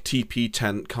like TP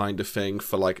tent kind of thing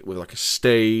for like, with like a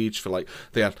stage for like,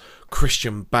 they had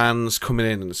Christian bands coming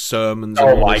in and sermons.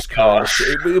 Oh my gosh.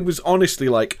 It was honestly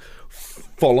like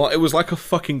full on. It was like a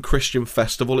fucking Christian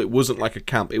festival. It wasn't like a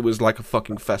camp. It was like a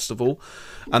fucking festival.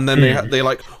 And then they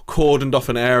like cordoned off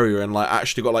an area and like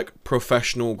actually got like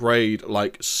professional grade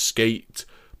like skate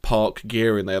park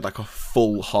gear in. They had like a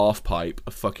full half pipe,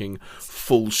 a fucking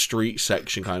full street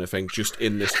section kind of thing, just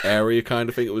in this area kind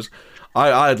of thing. It was,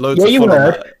 I had loads of fun.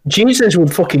 Yeah, you Jesus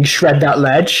would fucking shred that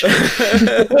ledge.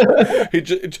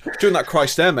 Doing that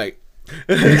Christ there, mate.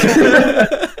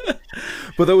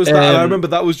 But there was that, and I remember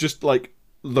that was just like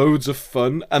loads of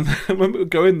fun. And then I remember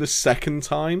going the second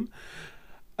time,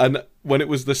 and when it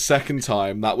was the second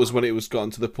time, that was when it was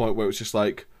gotten to the point where it was just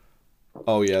like,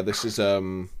 oh yeah, this is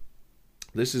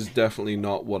definitely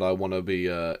not what I want to be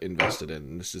invested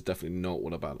in. This is definitely not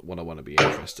what I want to be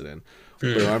interested in.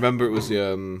 But I remember it was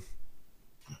the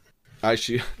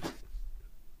actually,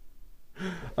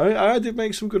 I did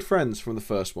make some good friends from the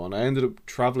first one. I ended up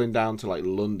traveling down to like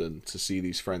London to see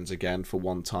these friends again for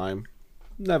one time.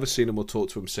 Never seen them or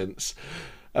talked to them since.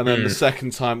 And then the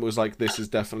second time it was like, this is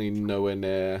definitely nowhere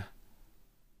near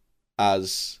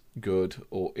as good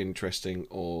or interesting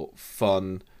or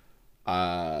fun.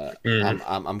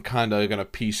 I'm kind of gonna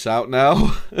peace out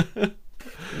now.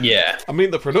 Yeah. I mean,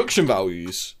 the production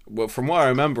values, well, from what I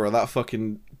remember, are that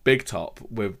fucking big top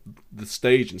with the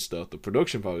stage and stuff. The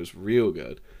production value is real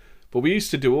good. But we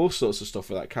used to do all sorts of stuff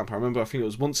with that camp. I remember, I think it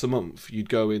was once a month, we'd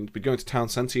go into town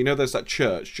centre. You know, there's that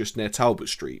church just near Talbot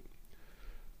Street.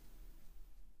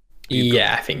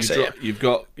 I think so. You've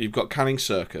got Canning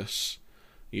Circus.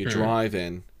 You drive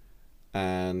in,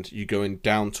 and you go in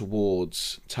down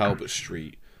towards Talbot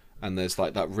Street, and there's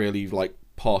like that really like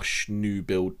posh new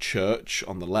build church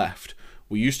on the left.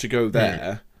 We used to go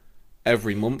there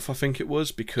every month, I think it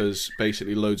was, because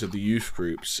basically loads of the youth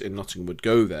groups in Nottingham would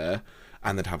go there,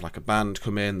 and they'd have like a band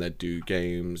come in, they'd do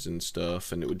games and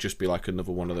stuff, and it would just be like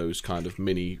another one of those kind of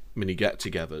mini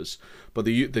get-togethers. But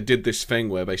they did this thing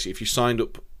where basically if you signed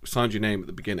your name at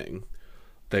the beginning,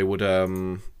 they would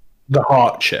the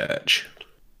Heart Church.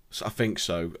 I think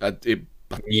so.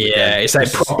 It's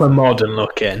like proper modern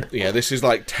looking. Yeah, this is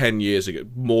like 10 years ago,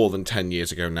 more than 10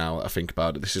 years ago now, I think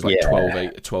about it. This is like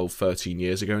 12, 13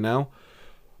 years ago now.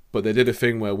 But they did a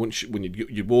thing where when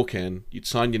you'd walk in, you'd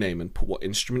sign your name and put what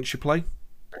instruments you play.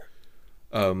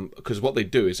 Because what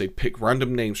they'd do is they'd pick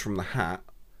random names from the hat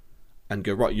and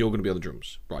go, right, you're going to be on the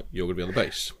drums. Right, you're going to be on the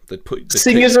bass.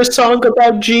 Sing us a song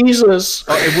about Jesus.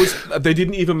 They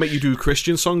didn't even make you do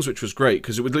Christian songs, which was great,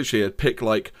 because it would literally pick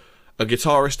like a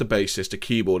guitarist, a bassist, a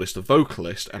keyboardist, a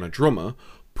vocalist, and a drummer,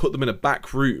 put them in a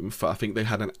back room for, I think they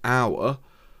had an hour,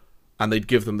 and they'd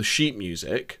give them the sheet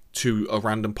music to a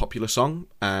random popular song,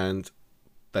 and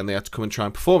then they had to come and try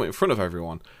and perform it in front of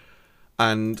everyone.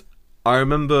 And I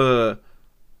remember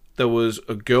there was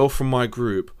a girl from my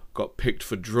group got picked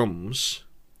for drums,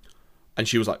 and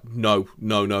she was like, no,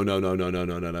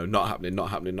 not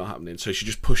happening. So she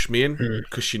just pushed me in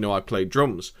because she knew I played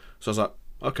drums. So I was like,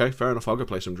 okay, fair enough, I'll go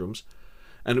play some drums.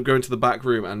 Ended up going to the back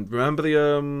room, and remember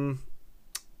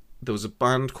there was a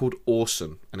band called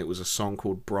Orson, and it was a song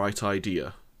called Bright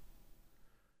Idea.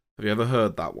 Have you ever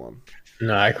heard that one?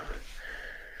 No.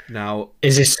 Now,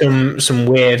 is this some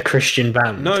weird Christian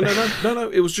band? No.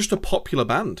 It was just a popular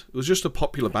band. It was just a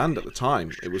popular band at the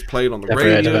time. It was played on the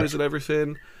radios and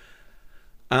everything.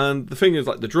 And the thing is,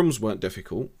 like, the drums weren't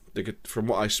difficult. From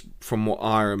what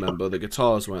I remember, the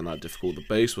guitars weren't that difficult, the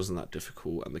bass wasn't that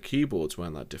difficult, and the keyboards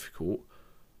weren't that difficult.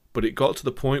 But it got to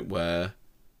the point where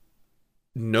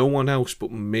no one else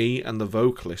but me and the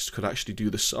vocalist could actually do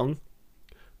the song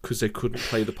because they couldn't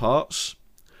play the parts.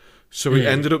 So it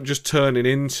ended up just turning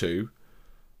into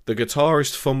the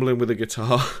guitarist fumbling with the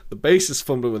guitar, the bassist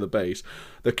fumbling with the bass,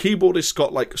 the keyboardist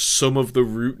got like some of the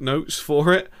root notes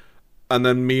for it, and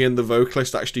then me and the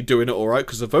vocalist actually doing it alright,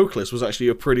 because the vocalist was actually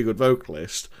a pretty good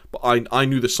vocalist, but I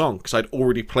knew the song because I'd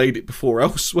already played it before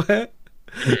elsewhere.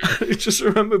 I just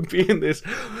remember being this,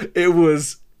 it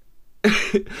was,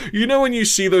 you know when you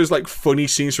see those like funny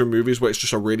scenes from movies where it's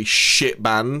just a really shit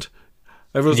band?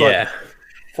 Everyone's like,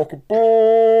 fucking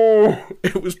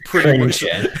it was pretty much,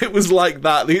 it was like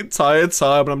that the entire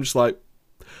time, and I'm just like,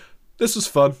 this was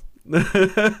fun.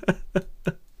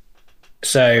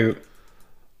 So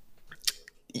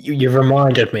you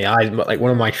reminded me, I like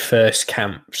one of my first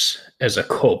camps as a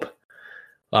cub,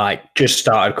 like just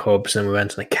started cubs, and we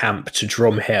went on a camp to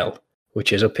Drum Hill,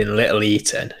 which is up in Little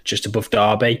Eaton, just above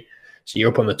Derby. So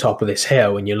you're up on the top of this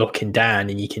hill and you're looking down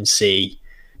and you can see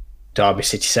Derby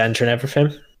city centre and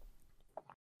everything.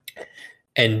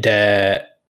 And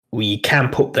we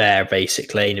camp up there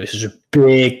basically, and it was just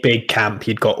a big camp.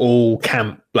 You'd got all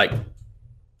camp like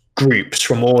groups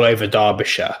from all over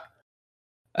Derbyshire,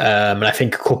 and I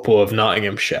think a couple of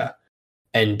Nottinghamshire.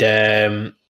 And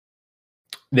they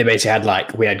basically had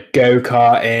like, we had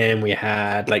go-karting, we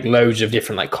had like loads of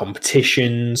different like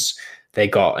competitions. They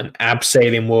got an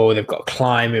abseiling wall, they've got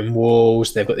climbing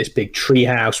walls, they've got this big tree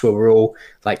house where we're all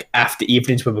like, after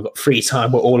evenings when we've got free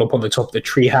time, we're all up on the top of the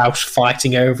tree house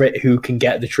fighting over it, who can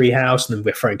get the tree house, and then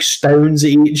we're throwing stones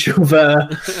at each other.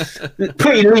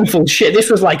 Pretty lethal shit. This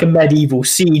was like a medieval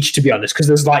siege, to be honest, because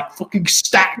there's like fucking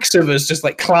stacks of us just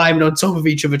like climbing on top of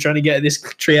each other trying to get this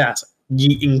tree house,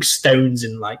 yeeting stones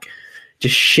and like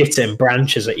just shitting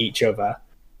branches at each other.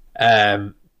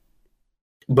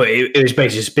 But it was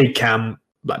basically this big camp,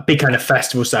 like big kind of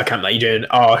festival style camp. Like you're doing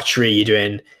archery, you're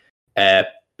doing air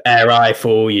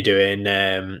rifle, you're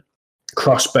doing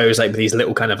crossbows, like with these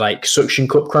little kind of like suction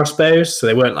cup crossbows. So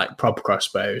they weren't like proper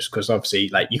crossbows, because obviously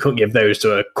like you couldn't give those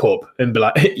to a cub and be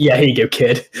like, yeah, here you go,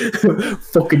 kid.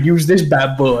 Fucking use this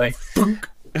bad boy.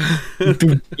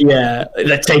 Yeah,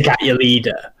 let's take out your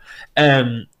leader.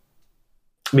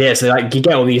 Yeah, so like you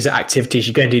get all these activities,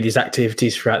 you go and do these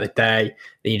activities throughout the day,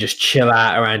 then you just chill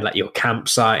out around like your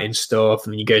campsite and stuff,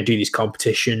 and then you go and do these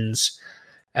competitions.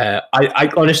 I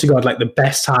honestly, God, like the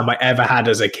best time I ever had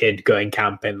as a kid going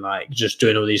camping, like just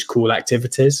doing all these cool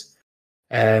activities.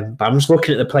 But I'm just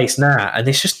looking at the place now, and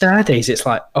it's just nowadays it's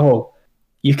like, oh,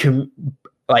 you can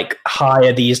like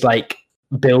hire these like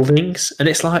buildings, and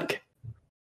it's like,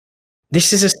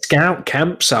 this is a scout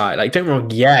campsite. Like, don't get me wrong,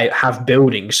 yeah, have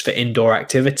buildings for indoor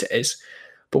activities,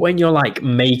 but when you're like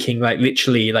making like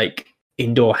literally like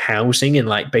indoor housing and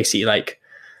like basically like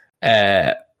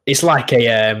it's like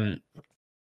a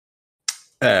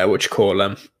what you call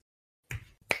them,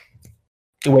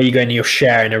 where you go and you're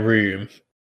sharing a room,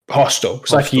 hostel.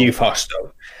 It's like a youth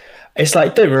hostel. It's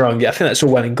like, don't get me wrong, I think that's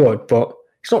all well and good, but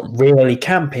it's not really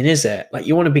camping, is it? Like,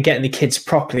 you want to be getting the kids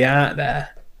properly out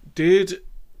there.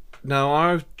 Now,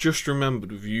 I've just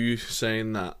remembered with you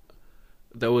saying that,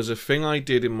 there was a thing I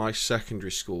did in my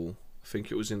secondary school, I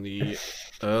think it was in the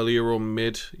earlier or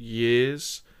mid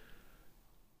years,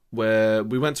 where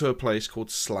we went to a place called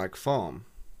Slag Farm.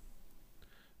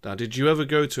 Now, did you ever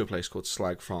go to a place called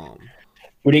Slag Farm?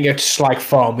 We didn't go to Slag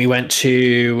Farm. We went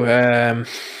to.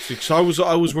 Because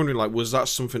I was wondering, like, was that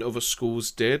something other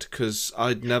schools did? Because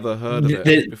I'd never heard of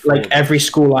it before. Like every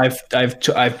school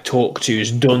I've talked to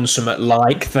has done something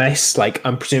like this. Like,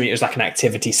 I'm presuming it was like an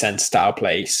activity centre style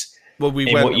place. Well,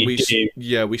 we went.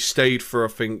 We stayed for I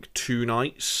think 2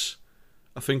 nights.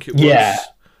 I think it was. Yeah.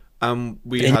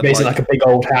 We had basically like a big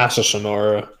old house or something,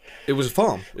 or. It was a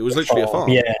farm. It was literally a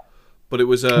farm. Yeah. But it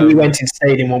was. We went and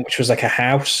stayed in one which was like a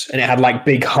house, and it had like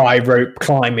big high rope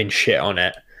climbing shit on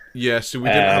it. Yeah, so we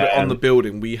didn't have it on the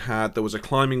building. There was a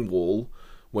climbing wall,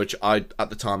 which at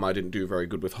the time I didn't do very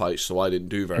good with heights, so I didn't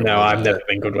do very well. No, I've never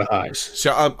been good with heights.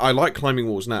 So I like climbing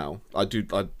walls now. I do.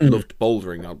 I loved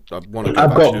bouldering. I want to.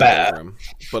 I've got better. Bouldering.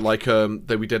 But like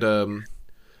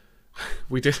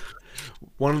we did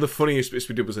one of the funniest bits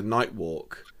we did was a night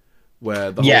walk,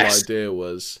 where the whole idea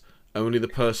was only the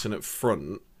person at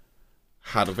front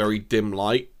had a very dim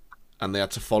light, and they had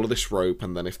to follow this rope,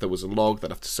 and then if there was a log, they'd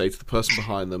have to say to the person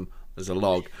behind them, there's a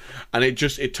log. And it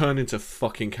turned into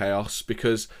fucking chaos,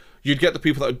 because you'd get the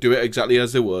people that would do it exactly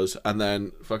as there was, and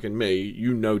then fucking me,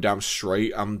 damn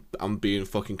straight I'm being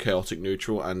fucking chaotic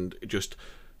neutral, and just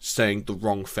saying the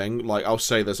wrong thing. Like, I'll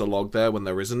say there's a log there when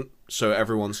there isn't, so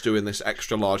everyone's doing this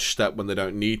extra large step when they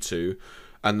don't need to,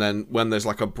 and then when there's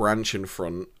like a branch in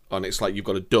front and it's like you've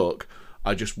got to duck,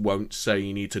 I just won't say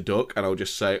you need to duck, and I'll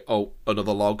just say, oh,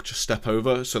 another log, just step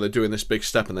over. So they're doing this big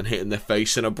step and then hitting their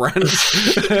face in a branch.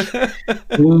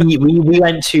 we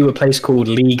went to a place called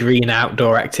Lee Green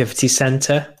Outdoor Activity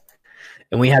Centre,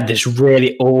 and we had this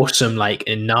really awesome, like,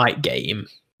 a night game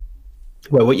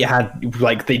where what you had,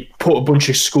 like, they put a bunch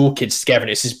of school kids together, and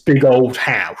it's this big old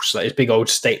house, like this big old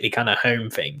stately kind of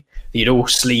home thing that you'd all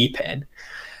sleep in.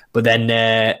 But then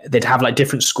they'd have, like,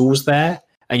 different schools there.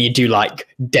 And you do like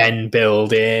den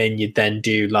building, you then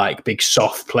do like big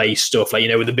soft play stuff, like, you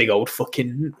know, with the big old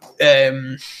fucking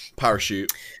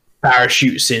parachutes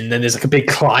in. Then there's like a big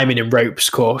climbing and ropes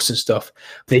course and stuff.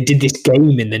 They did this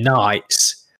game in the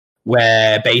nights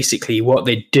where basically what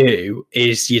they do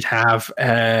is you'd have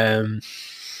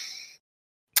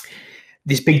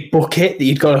this big bucket that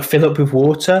you'd got to fill up with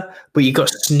water, but you got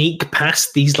to sneak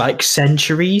past these like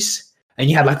sentries, and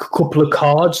you had like a couple of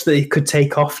cards that you could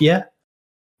take off you.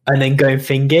 And then going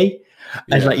thingy,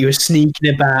 and like you were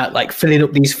sneaking about, like filling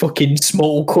up these fucking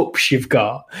small cups you've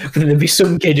got. But then there'd be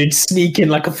some kid who'd sneak in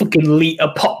like a fucking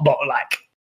litre pop bottle,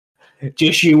 like,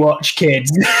 just you watch,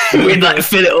 kids. We'd like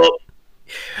fill it up,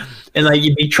 and like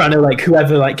you'd be trying to, like,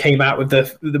 whoever like came out with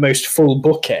the most full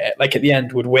bucket, like at the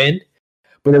end, would win.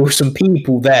 But there were some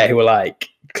people there who were like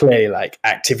clearly like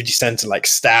activity centre like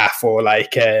staff or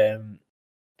like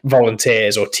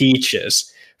volunteers or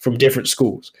teachers from different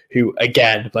schools who,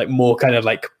 again, like more kind of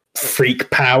like freak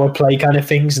power play kind of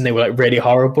things, and they were like really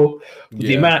horrible.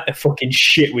 The amount of fucking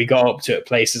shit we got up to at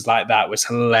places like that was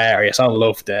hilarious. I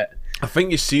loved it. I think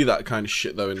you see that kind of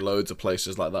shit though in loads of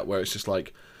places like that, where it's just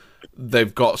like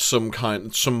they've got some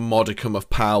modicum of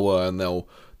power and they'll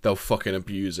fucking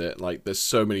abuse it. Like there's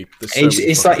so many.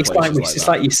 It's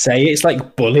like you say, it's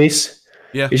like bullies.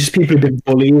 Yeah, it's just people who've been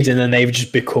bullied and then they've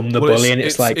just become the bully, and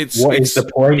it's what is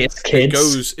the point? It's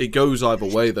kids. It goes either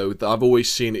way though. I've always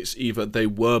seen it's either they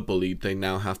were bullied, they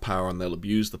now have power and they'll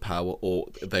abuse the power, or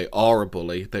they are a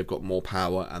bully, they've got more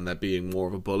power and they're being more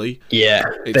of a bully. Yeah,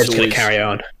 they're just gonna carry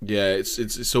on. Yeah,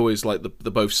 it's always like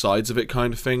the both sides of it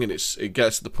kind of thing, and it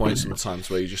gets to the point sometimes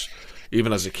where you just,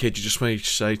 even as a kid, you just want to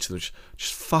say to them,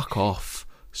 just fuck off.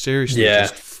 Seriously,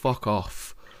 just fuck off.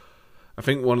 I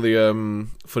think one of the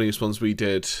funniest ones we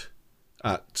did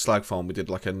at Slag Farm, we did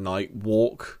like a night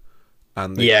walk,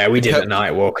 and we did a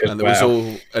night walk as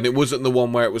well. And it wasn't the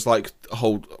one where it was like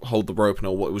hold the rope and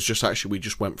all. It was just actually we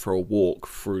just went for a walk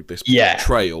through this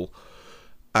trail,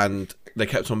 and they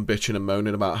kept on bitching and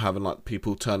moaning about having like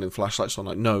people turning flashlights on.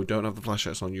 Like, no, don't have the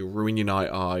flashlights on. You'll ruin your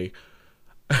night eye.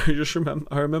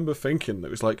 I remember thinking that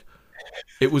it was like.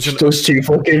 It was those two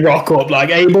fucking rock up like,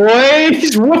 hey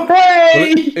boys, way!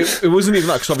 Well, it wasn't even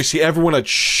that, because obviously everyone had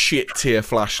shit tier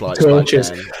flashlights.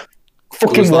 Torches.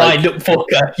 Fucking wind up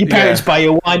fucker. Your parents buy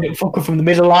you a wind up fucker from the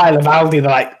middle aisle of Aldi. They're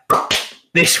like,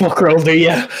 this fucker will do you.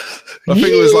 I think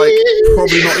it was like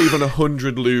probably not even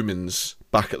 100 lumens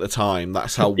back at the time.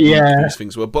 That's how weak these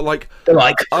things were. But like, they're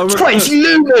like, 20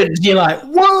 lumens. You're like,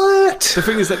 what? The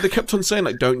thing is that they kept on saying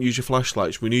like, don't use your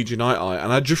flashlights. We need your night eye.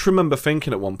 And I just remember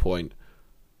thinking at one point,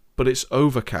 but it's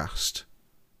overcast,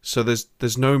 so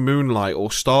there's no moonlight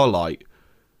or starlight,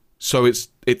 so it's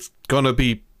gonna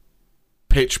be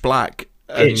pitch black.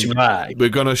 We're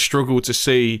gonna struggle to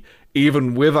see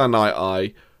even with our night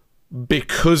eye,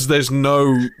 because there's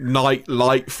no night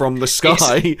light from the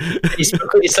sky.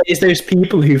 It's those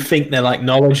people who think they're like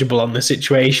knowledgeable on the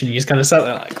situation. You just kind of sit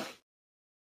there like,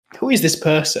 who is this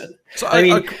person? So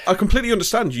I completely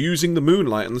understand using the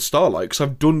moonlight and the starlight, because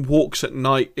I've done walks at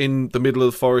night in the middle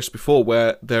of the forest before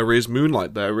where there is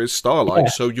moonlight, there is starlight,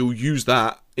 so you'll use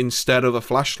that instead of a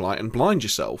flashlight and blind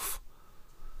yourself.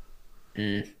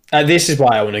 This is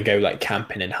why I want to go like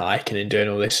camping and hiking and doing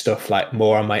all this stuff like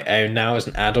more on my own now as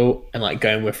an adult, and like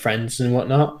going with friends and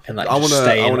whatnot, and like I want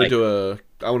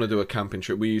to do a camping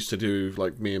trip. We used to do,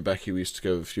 like, me and Becky, we used to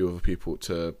go with a few other people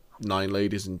to Nine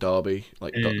Ladies in Derby,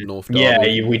 like North Derby.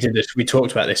 Yeah, we did this. We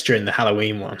talked about this during the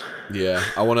Halloween one. Yeah,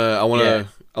 I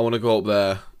wanna go up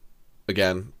there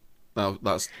again. Now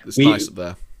it's nice up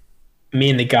there.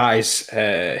 Me and the guys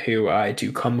who I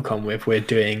do Comic-Con with, we're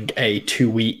doing a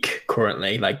 2-week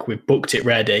currently. Like, we've booked it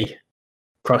ready.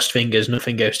 Crossed fingers,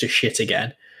 nothing goes to shit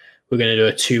again. We're going to do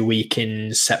a 2-week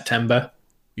in September.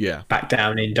 Yeah. Back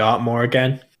down in Dartmoor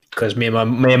again. Because me and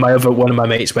my other one of my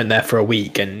mates went there for a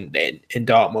week, and in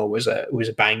Dartmoor was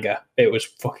a banger. It was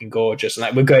fucking gorgeous. And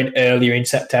like, we're going earlier in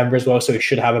September as well, so we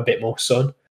should have a bit more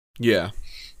sun. Yeah.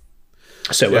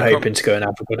 So Yeah, we're hoping to go and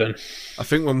have a good one. I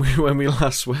think when we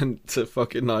last went to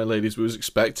fucking Nine Ladies, we was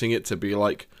expecting it to be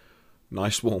like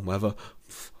nice warm weather.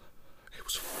 It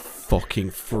was fucking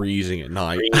freezing at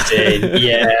night. Freezing.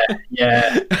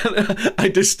 Yeah. I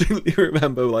distinctly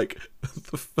remember like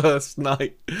the first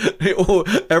night.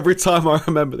 Every time I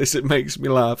remember this, it makes me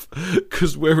laugh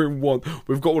because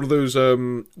we've got one of those.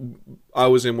 I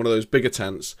was in one of those bigger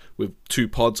tents with 2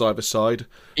 pods either side.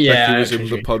 Yeah, Becky was in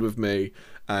the pod with me,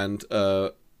 and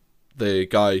the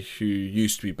guy who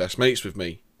used to be best mates with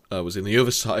me was in the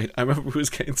other side. I remember it was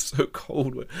getting so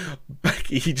cold.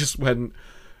 Becky, he just went,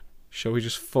 "Shall we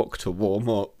just fuck to warm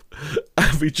up?"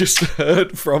 And we just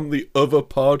heard from the other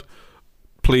pod,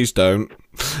 "Please don't."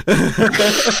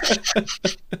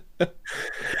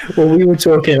 Well, we were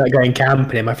talking about going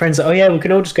camping, and my friend's like, "Oh yeah, we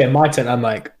can all just go in my tent." I'm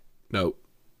like, No.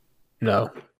 "No,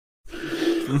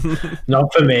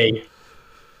 not for me."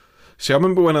 See, I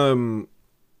remember when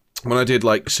I did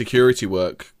like security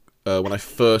work. When I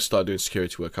first started doing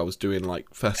security work, I was doing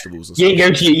like festivals and You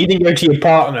stuff. you didn't go to your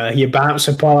partner, your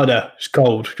bouncer partner. It's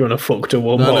cold. Do you want to fuck to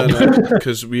warm up? No,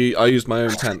 because I used my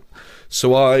own tent.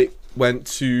 So I went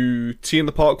to Tea in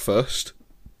the Park first.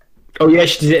 Oh yeah,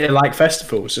 she did it at like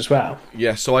festivals as well.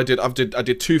 Yeah, so I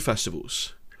did 2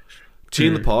 festivals. Tea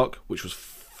in the Park, which was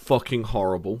fucking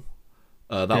horrible.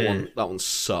 That one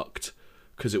sucked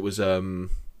because it was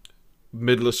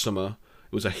middle of summer.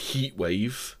 It was a heat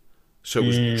wave, so it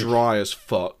was dry as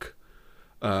fuck.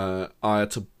 I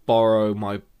had to borrow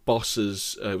my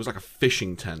boss's. It was like a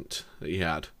fishing tent that he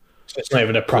had. So it's not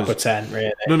even a proper tent,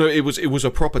 really. No, it was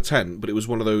a proper tent, but it was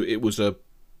one of those. It was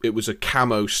a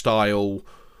camo style,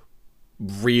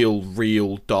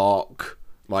 real dark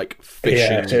like fishing.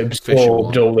 Yeah, to fishing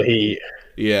absorbed one. all the heat.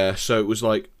 Yeah, so it was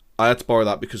like I had to borrow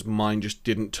that because mine just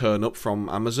didn't turn up from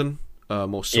Amazon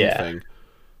or something,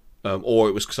 or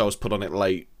it was because I was put on it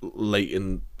late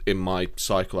in my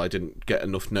cycle. I didn't get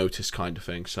enough notice, kind of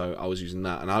thing. So I was using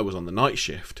that, and I was on the night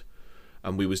shift,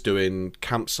 and we was doing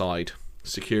campsite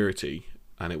security,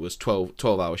 and it was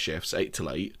 12-hour shifts, 8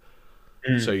 till 8.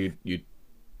 So you'd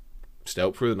stay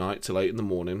up through the night till 8 in the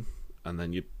morning, and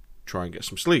then you'd try and get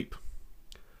some sleep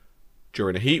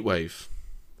during a heat wave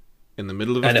in the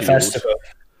middle of a festival.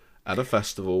 At a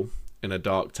festival in a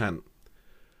dark tent.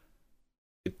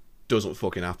 It doesn't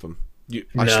fucking happen.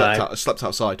 I slept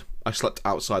outside. I slept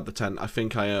outside the tent. I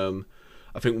think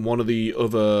one of the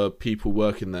other people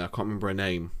working there, I can't remember her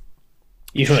name.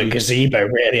 You want a gazebo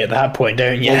really at that point,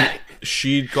 don't you? Well,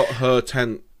 she'd got her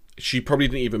tent. She probably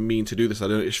didn't even mean to do this.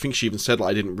 I think she even said like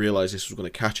I didn't realise this was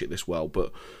going to catch it this well,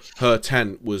 but her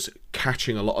tent was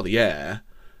catching a lot of the air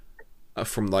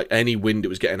from like any wind it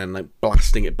was getting and like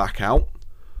blasting it back out.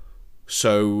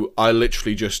 So I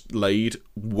literally just laid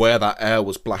where that air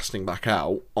was blasting back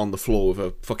out on the floor with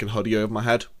a fucking hoodie over my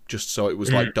head, just so it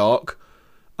was like dark.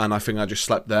 And I think I just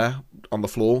slept there on the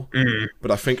floor.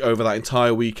 But I think over that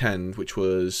entire weekend, which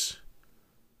was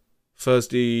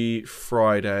Thursday,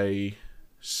 Friday,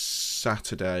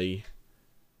 Saturday.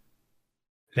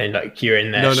 Then like you're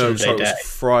in there. No, Sunday sorry,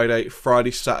 day. it was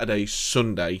Friday, Saturday,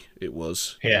 Sunday. It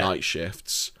was night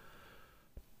shifts.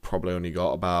 Probably only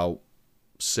got about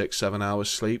 6-7 hours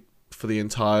sleep for the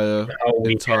entire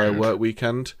work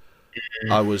weekend.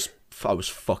 I was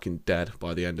fucking dead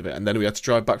by the end of it, and then we had to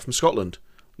drive back from Scotland.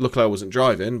 Luckily, I wasn't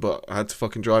driving, but I had to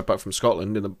fucking drive back from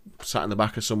Scotland sat in the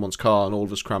back of someone's car, and all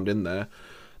of us crammed in there.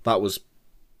 That was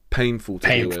painful to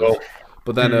deal with.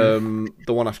 But then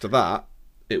the one after that,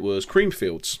 it was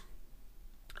Creamfields,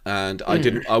 and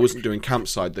I wasn't doing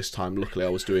campsite this time. Luckily, I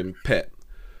was doing pit,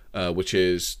 which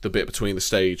is the bit between the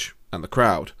stage and the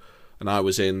crowd. And I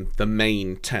was in the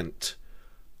main tent.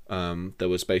 There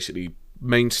was basically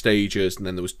main stages, and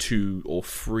then there was 2 or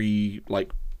 3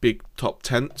 like big top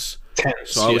tents.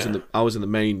 So I was in the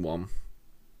main one,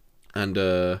 and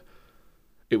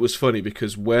it was funny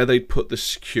because where they put the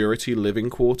security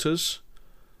living quarters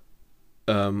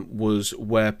was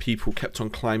where people kept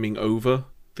on climbing over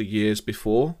the years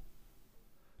before,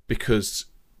 because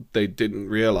they didn't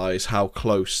realise how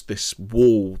close this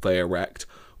wall they erect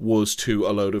was to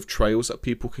a load of trails that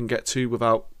people can get to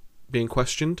without being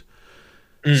questioned.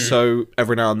 So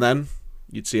every now and then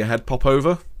you'd see a head pop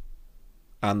over,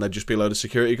 and there'd just be a load of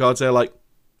security guards there like,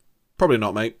 probably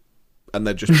not, mate, and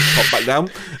they'd just pop back down.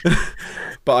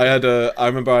 But I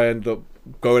remember I ended up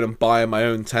going and buying my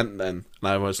own tent then, and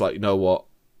I was like, you know what,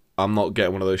 I'm not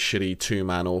getting one of those shitty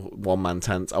 2-man or 1-man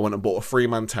tents. I went and bought a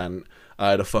 3-man tent.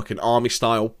 I had a fucking army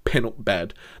style pin-up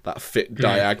bed that fit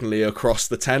diagonally across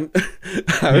the tent.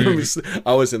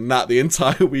 I was in that the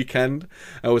entire weekend.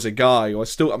 There was a guy I'm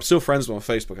still friends with on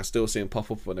Facebook. I still see him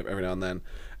pop up on it every now and then.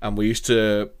 And we used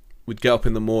to we'd get up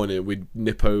in the morning, we'd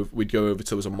go over to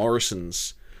there was a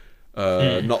Morrison's,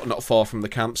 not far from the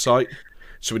campsite.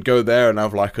 So we'd go there and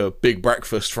have like a big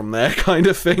breakfast from there kind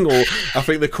of thing. Or I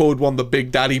think they called one the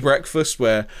Big Daddy breakfast,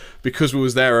 where because we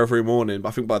was there every morning,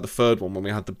 I think by the third one when we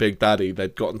had the Big Daddy,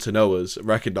 they'd gotten to know us,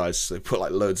 recognised us, they put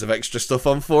like loads of extra stuff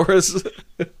on for us.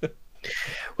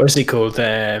 What's it called?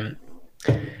 I've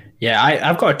got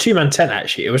a 2-man tent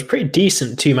actually. It was a pretty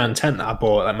decent 2-man tent that I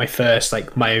bought.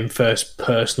 Like my own first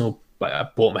personal, like I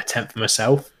bought my tent for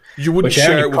myself. You wouldn't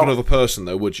share it with another person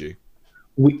though, would you?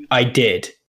 I did.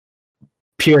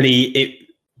 Purely,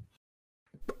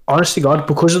 honest to God,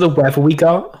 because of the weather we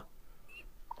got,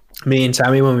 me and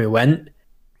Tammy, when we went,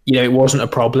 it wasn't a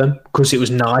problem because it was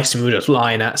nice and we were just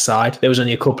lying outside. There was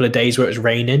only a couple of days where it was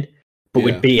raining, but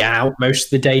we'd be out most of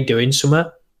the day doing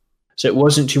something. So it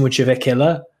wasn't too much of a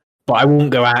killer, but I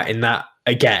won't go out in that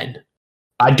again.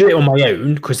 I'd do it on my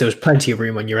own because there was plenty of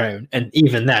room on your own. And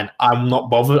even then, I'm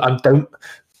not bothered.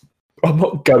 I'm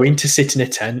not going to sit in a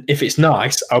tent. If it's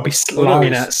nice, I'll be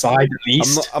lying outside at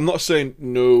least. I'm not saying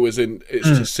no as in it's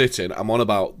to sit in. I'm on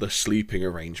about the sleeping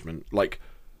arrangement. Like,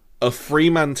 a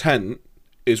 3-man tent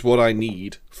is what I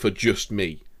need for just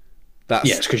me.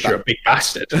 It's because you're a big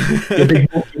bastard. You're a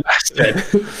big bastard.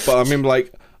 But I mean,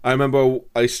 like, I remember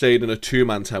I stayed in a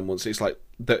 2-man tent once. It's like,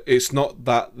 it's not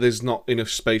that there's not enough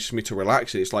space for me to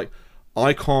relax. It's like,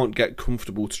 I can't get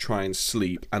comfortable to try and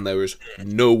sleep, and there is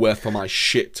nowhere for my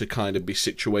shit to kind of be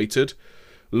situated.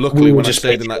 Luckily, when I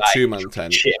stayed in that 2-man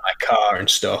tent, shit in my car and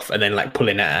stuff, and then like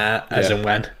pulling it out as and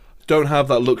when. Don't have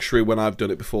that luxury when I've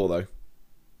done it before though,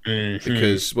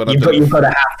 because when you've got to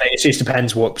have that. It just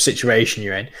depends what situation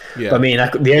you're in. Yeah. But I mean,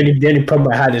 the only problem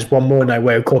I had is one morning I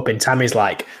woke up and Tammy's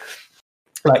like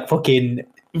fucking.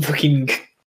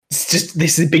 It's just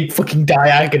this is a big fucking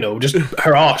diagonal, just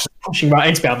her arse pushing right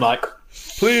into me. I'm like,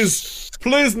 please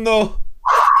no.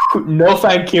 No,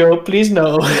 thank you. Please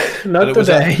no, not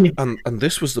today. And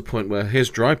this was the point where his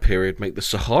dry period made the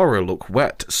Sahara look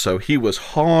wet, so he was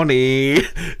horny.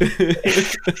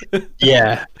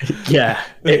 yeah,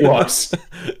 it was.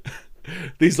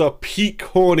 These are peak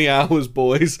horny hours,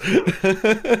 boys.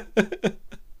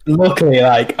 Luckily,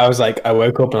 I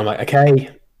woke up and I'm like,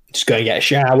 okay, just go and get a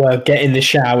shower, get in the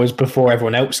showers before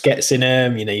everyone else gets in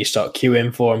them. You start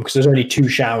queuing for them because there's only 2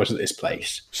 showers at this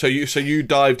place. So you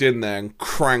dived in there and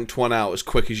cranked one out as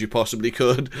quick as you possibly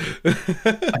could.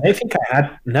 I don't think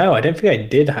I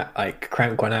did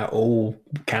crank one out all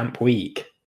camp week.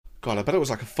 God, I bet it was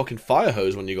like a fucking fire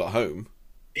hose when you got home.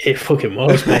 It fucking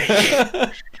was, mate.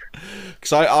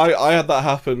 Because I had that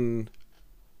happen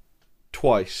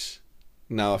twice.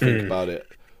 Now I think about it.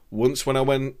 Once when I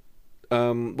went.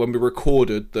 When we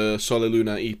recorded the Sole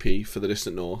Luna EP for the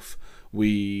Distant North,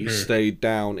 we stayed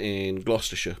down in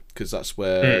Gloucestershire because that's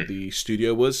where the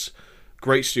studio was.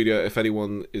 Great studio. If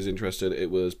anyone is interested,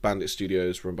 it was Bandit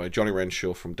Studios, run by Johnny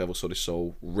Renshaw from Devil Sold His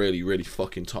Soul. Really, really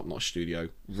fucking top-notch studio.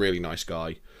 Really nice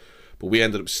guy. But we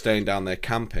ended up staying down there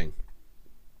camping.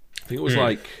 I think it was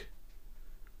like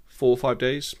 4 or 5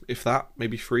 days, if that,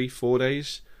 maybe 3, 4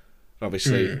 days. And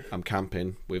obviously, I'm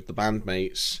camping with the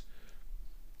bandmates.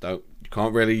 You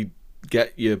can't really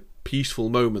get your peaceful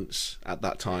moments at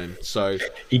that time, so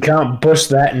you can't bust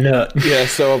that nut. Yeah,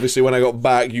 so obviously when I got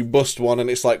back, you bust one, and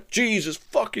it's like Jesus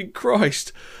fucking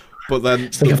Christ. But then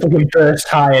it's like a fucking burst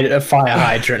a fire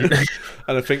hydrant.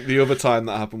 And I think the other time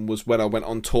that happened was when I went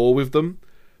on tour with them,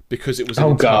 because it was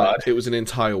it was an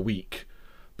entire week.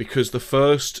 Because the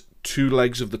first 2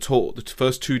 legs of the tour, the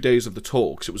first 2 days of the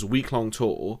tour, because it was a week-long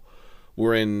tour,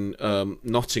 were in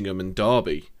Nottingham and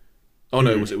Derby. Oh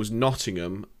no, it was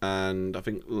Nottingham, and I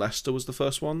think Leicester was the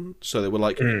first one. So they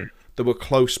were they were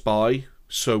close by,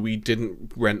 so we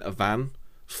didn't rent a van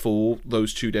for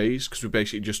those 2 days because we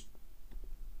basically just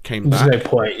came back. There's no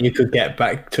point. You could get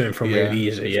back to and from really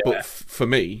easy. Yeah. But for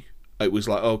me, it was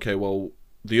like, okay, well,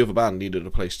 the other band needed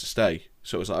a place to stay,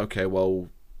 so it was like, okay, well,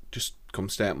 just come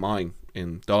stay at mine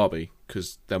in Derby,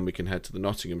 because then we can head to the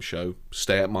Nottingham show,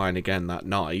 stay at mine again that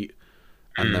night.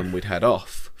 And then we'd head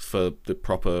off for the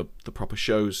proper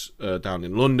shows down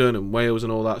in London and Wales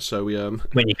and all that. So we when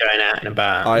you're going out and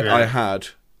about, I had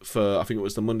for I think it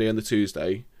was the Monday and the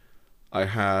Tuesday, I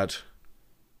had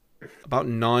about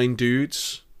 9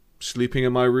 dudes sleeping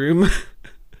in my room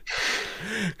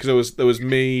because there was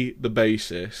me, the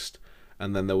bassist,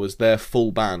 and then there was their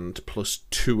full band plus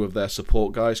 2 of their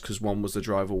support guys because one was the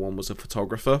driver, one was a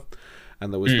photographer,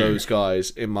 and there was those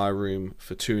guys in my room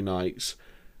for 2 nights.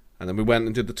 And then we went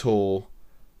and did the tour,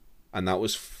 and that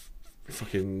was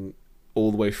fucking all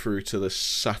the way through to the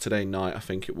Saturday night, I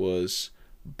think it was,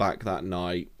 back that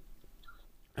night.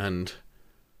 And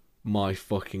my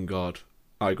fucking God,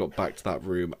 I got back to that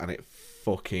room and it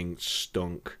fucking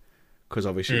stunk. Because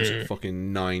obviously it was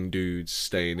fucking 9 dudes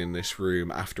staying in this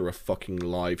room after a fucking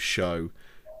live show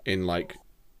in, like...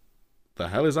 The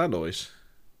hell is that noise?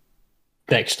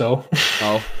 Next door.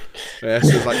 Oh. Yeah,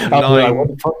 so it's like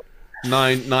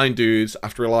nine dudes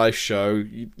after a live show.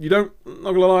 You don't...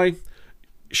 Not gonna lie.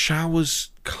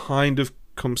 Showers kind of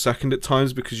come second at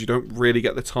times because you don't really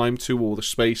get the time to, or the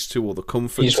space to, or the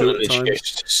comfort to at times. Go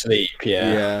to sleep,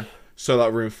 yeah. So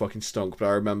that room fucking stunk, but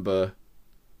I remember...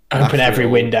 Open every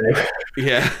window.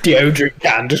 Yeah. Deodorant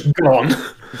can just gone.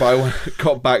 But I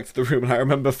got back to the room and I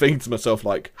remember thinking to myself,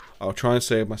 like, I'll try and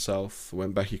save myself for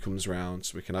when Becky comes round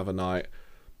so we can have a night.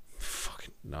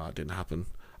 Fucking no, it didn't happen.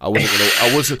 I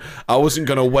wasn't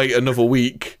gonna wait another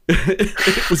week.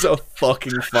 It was a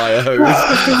fucking fire hose.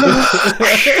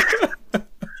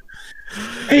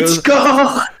 It's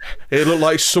gone. It looked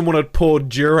like someone had poured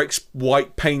Durex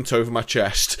white paint over my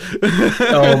chest.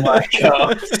 Oh my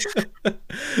god.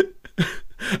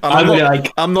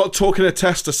 I'm not talking a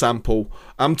tester sample.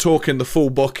 I'm talking the full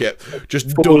bucket.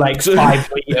 Just full, like 5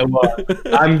 litre one.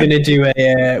 I'm gonna do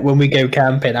a when we go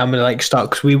camping. I'm gonna like start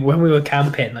because when we were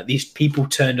camping, like these people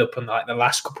turned up on like the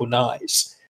last couple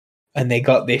nights, and they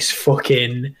got this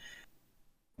fucking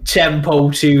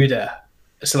Tempo Tudor.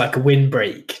 So like a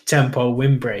windbreak, Tempo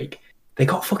windbreak. They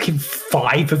got fucking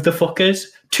 5 of the fuckers.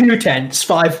 2 tents,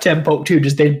 5 Tempo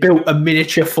Tudors. They built a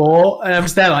miniature fort. And I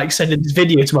was there like sending this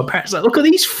video to my parents. Like, look at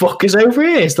these fuckers over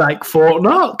here. It's like Fort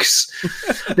Knox.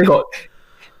 They got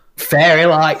fairy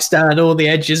lights down all the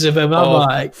edges of them. I'm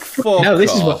like, fuck no,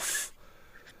 this off. is what...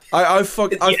 I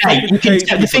fucking hate the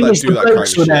people thing that is, do the that kind of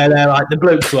blokes were shit. there. They're like, the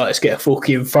blokes were like, let's get a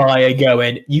fucking fire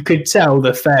going. You could tell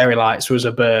the fairy lights was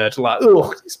a bird. Like, oh,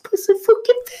 let's put some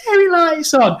fucking fairy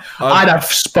lights on. I'd have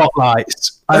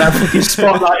spotlights. I'd have fucking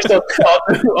spotlights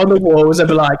on the walls. I'd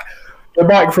be like, you're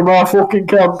back from our fucking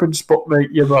camping spot, mate,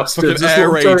 you bastards.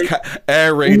 Air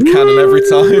raid cannon every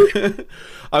time.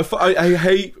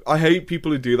 I hate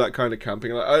people who do that kind of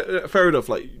camping. Like, fair enough.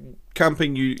 Like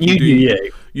camping, you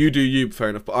do you. Fair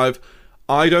enough. But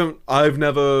I've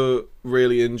never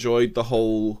really enjoyed the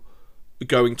whole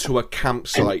going to a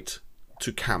campsite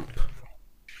to camp.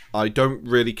 I don't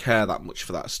really care that much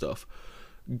for that stuff.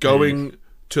 Going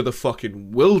to the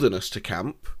fucking wilderness to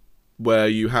camp, where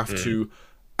you have to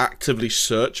actively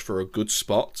search for a good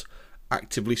spot,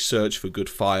 actively search for good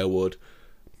firewood,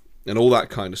 and all that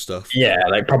kind of stuff. Yeah,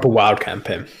 like proper wild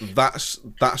camping. That's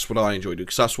what I enjoy doing,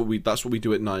 because that's what we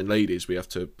do at Nine Ladies. We have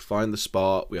to find the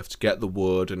spot, we have to get the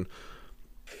wood, and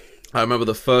I remember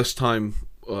the first time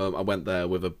I went there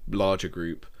with a larger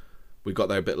group, we got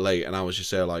there a bit late, and I was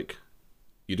just there like,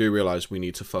 you do realise we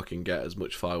need to fucking get as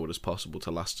much firewood as possible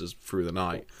to last us through the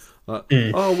night. Like,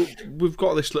 oh, we've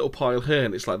got this little pile here,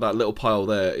 and it's like that little pile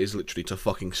there is literally to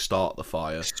fucking start the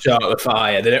fire. Start the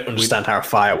fire. They don't understand how a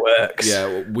fire works.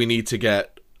 Yeah, we need to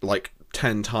get like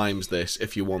 10 times this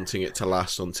if you're wanting it to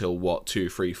last until 2,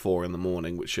 3, 4 in the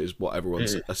morning, which is what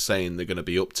everyone's saying they're going to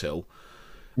be up till.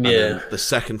 And then the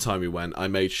second time we went, I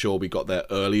made sure we got there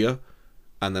earlier,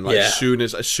 and then like as soon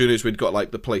as we'd got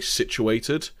like the place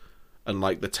situated and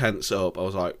like the tents up, I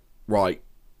was like, right,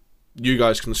 you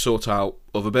guys can sort out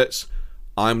other bits.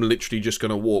 I'm literally just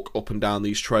going to walk up and down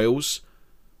these trails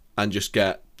and just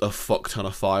get a fuck ton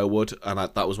of firewood. And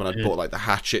that was when I bought like the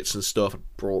hatchets and stuff. I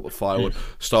brought the firewood,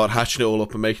 started hatching it all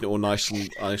up and making it all nice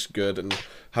and good, and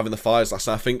having the fires last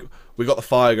night. I think we got the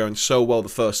fire going so well the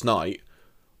first night.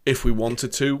 If we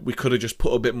wanted to, we could have just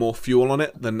put a bit more fuel on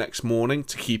it the next morning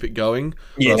to keep it going.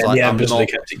 Yeah, but I was like,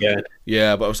 kept it going.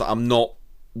 Yeah, but I was like, I'm not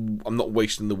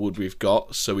wasting the wood we've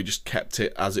got, so we just kept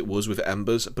it as it was with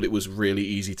embers. But it was really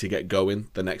easy to get going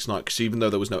the next night, because even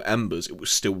though there was no embers, it was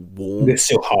still warm. It's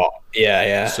still hot.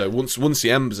 Yeah. So once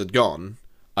the embers had gone,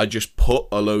 I just put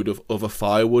a load of other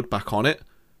firewood back on it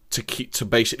to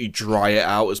basically dry it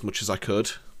out as much as I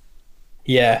could.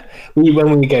 Yeah,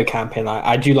 when we go camping,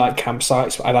 I do like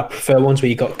campsites. I prefer ones where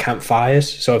you got campfires.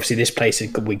 So obviously, this place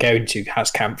we go to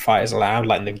has campfires allowed.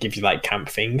 Like, and they give you like camp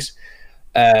things.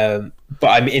 But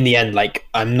I'm in the end, like,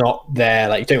 I'm not there.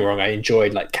 Like, don't get me wrong, I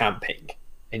enjoyed like camping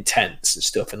in tents and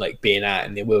stuff, and like being out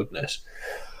in the wilderness.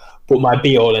 But my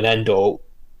be all and end all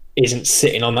isn't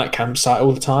sitting on that campsite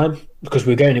all the time, because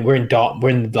we're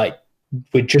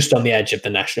just on the edge of the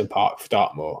national park for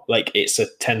Dartmoor. Like, it's a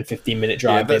 10-15 minute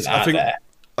drive there.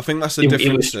 I think that's the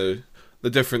difference too. The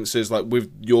difference is, like, with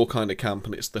your kind of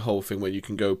camping, it's the whole thing where you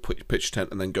can go pitch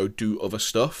tent and then go do other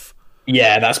stuff.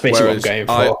 Yeah, that's basically what I'm going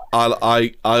for.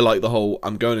 I like the whole,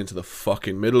 I'm going into the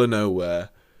fucking middle of nowhere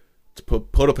to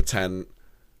put up a tent,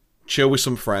 chill with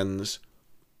some friends,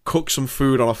 cook some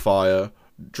food on a fire,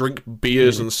 drink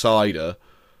beers and cider,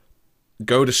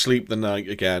 go to sleep the night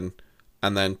again,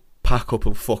 and then pack up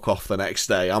and fuck off the next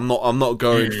day. I'm not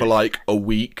going for like a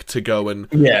week to go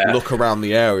and look around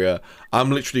the area. I'm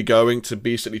literally going to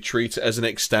basically treat it as an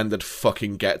extended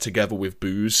fucking get together with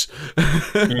booze.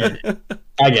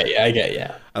 I get you.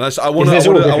 And I want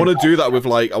to do that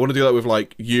with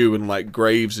like you and like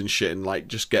Graves and shit, and like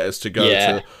just get us to go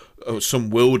to some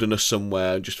wilderness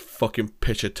somewhere and just fucking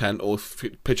pitch a tent or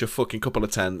pitch a fucking couple of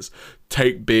tents,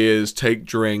 take beers, take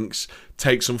drinks,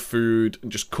 take some food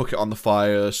and just cook it on the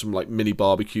fire, some like mini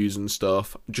barbecues and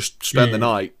stuff, just spend the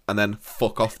night and then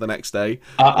fuck off the next day.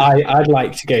 I'd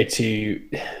like to go to,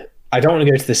 I don't want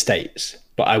to go to the States,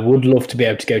 but I would love to be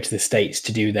able to go to the States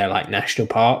to do their like national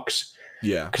parks.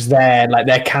 Yeah, because they're like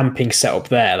their camping set up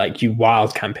there, like you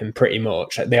wild camping pretty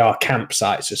much. Like they are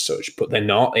campsites as such, but they're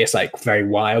not. It's like very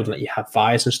wild, like you have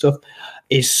fires and stuff.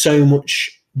 Is so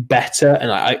much better,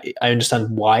 and I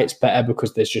understand why it's better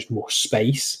because there's just more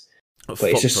space. But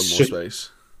it's just more space.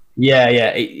 Yeah.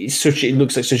 It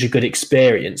looks like such a good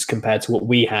experience compared to what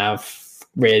we have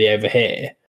really over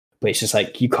here. But it's just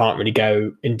like you can't really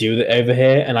go and do that over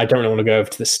here, and I don't really want to go over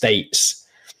to the States.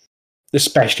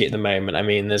 Especially at the moment, I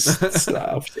mean, there's. I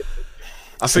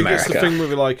think it's the thing with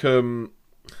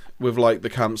the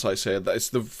campsites here. That it's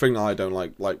the thing I don't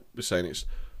like. Like we're saying,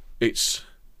 it's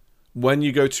when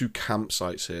you go to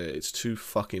campsites here, it's too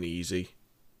fucking easy.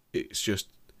 It's just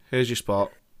here's your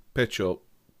spot, pitch up,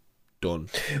 done.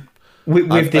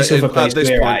 With this other place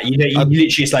we're at, you literally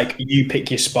it's like you pick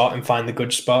your spot and find the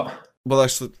good spot. Well,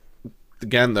 that's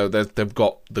again, though, they've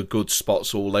got the good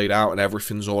spots all laid out and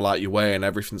everything's all out your way and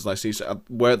everything's nice.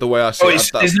 Where the way I see it,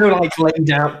 there's no like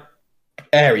laid out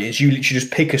areas. You literally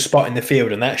just pick a spot in the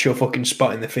field and that's your fucking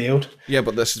spot in the field. Yeah,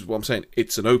 but this is what I'm saying.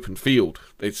 It's an open field.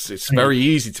 It's very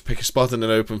easy to pick a spot in an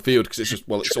open field because it's just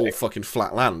it's all fucking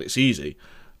flat land. It's easy.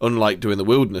 Unlike doing the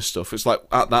wilderness stuff, it's like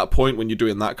at that point when you're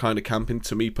doing that kind of camping.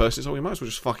 To me personally, so we might as well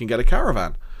just fucking get a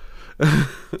caravan.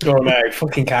 Oh no,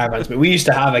 fucking caravans! But we used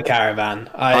to have a caravan.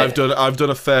 I've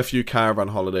done a fair few caravan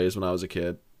holidays when I was a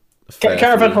kid.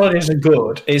 Caravan holidays are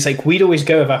good. It's like we'd always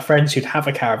go with our friends who'd have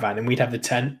a caravan and we'd have the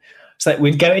tent. It's like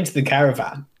we'd go into the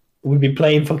caravan, we'd be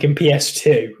playing fucking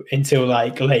PS2 until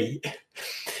like late.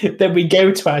 Then we'd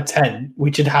go to our tent,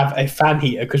 which would have a fan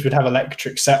heater because we'd have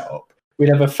electric setup. We'd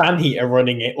have a fan heater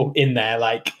running it up in there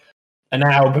like an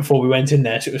hour before we went in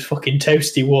there, so it was fucking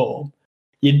toasty warm.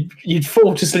 You'd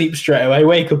fall to sleep straight away,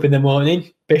 wake up in the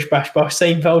morning, bish bash bosh,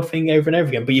 same old thing over and over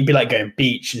again. But you'd be like going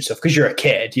beach and stuff because you're a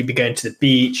kid. You'd be going to the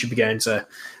beach, you'd be going to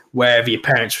wherever your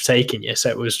parents were taking you. So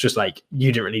it was just like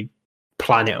you didn't really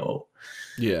plan it all.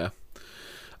 Yeah,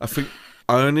 I think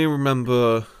I only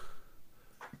remember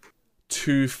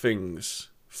two things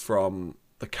from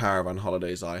the caravan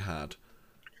holidays I had.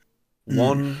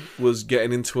 One was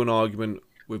getting into an argument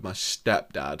with my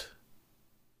stepdad.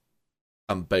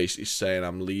 I'm basically saying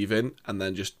I'm leaving and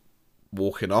then just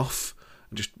walking off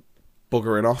and just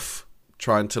buggering off,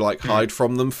 trying to like hide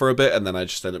from them for a bit, and then I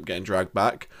just end up getting dragged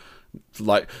back.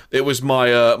 Like it was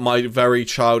my my very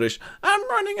childish I'm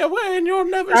running away and you'll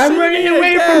never see me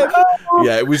again. From home.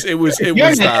 Yeah, it was You're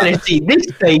not gonna see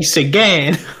this face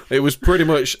again. It was pretty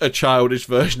much a childish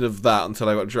version of that until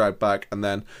I got dragged back. And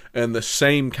then in the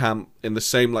same camp, in the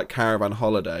same like caravan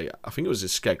holiday, I think it was in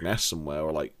Skegness somewhere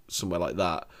or like somewhere like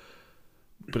that.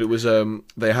 But it was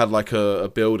they had like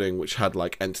a building which had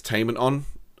like entertainment on,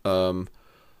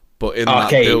 but in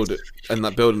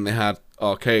that building they had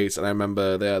arcades, and I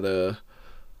remember they had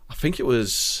I think it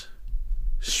was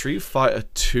Street Fighter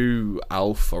 2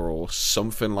 Alpha or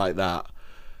something like that.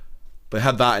 They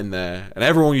had that in there, and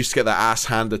everyone used to get their ass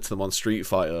handed to them on Street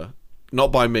Fighter,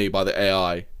 not by me, by the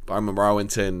AI. But I remember I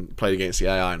went in, played against the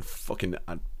AI, and fucking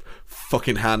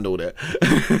handled it.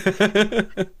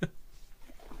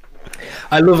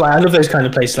 I love those kind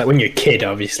of places. Like when you're a kid,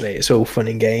 obviously it's all fun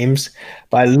and games,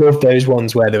 but I love those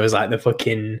ones where there was like the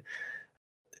fucking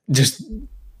just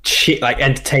shit, like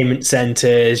entertainment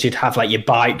centers. You'd have like your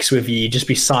bikes with you, you'd just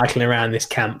be cycling around this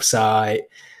campsite.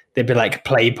 There'd be like a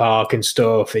play park and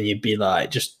stuff, and you'd be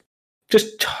like just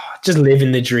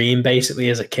living the dream basically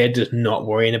as a kid, just not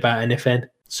worrying about anything.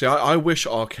 See, I wish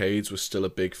arcades was still a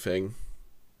big thing.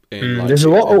 There's a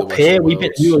lot up here. We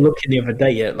were looking the other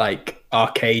day at like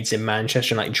arcades in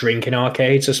Manchester and like drinking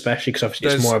arcades, especially because obviously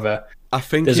it's more of a. I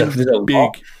think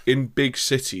in big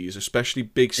cities, especially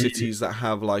big cities that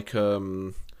have like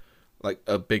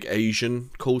a big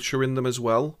Asian culture in them as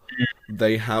well,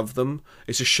 they have them.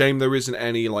 It's a shame there isn't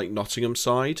any like Nottingham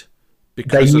side,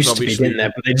 because they used to be in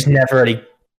there, but they just never really.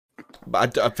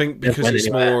 But I think because it's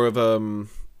more of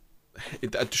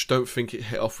I just don't think it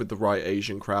hit off with the right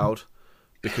Asian crowd.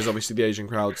 because obviously the Asian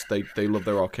crowds they love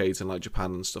their arcades in like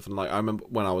Japan and stuff. And like I remember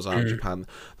when I was out in Japan,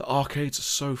 the arcades are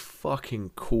so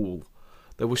fucking cool.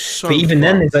 They were so. But even fun.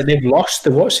 then, it's like they've lost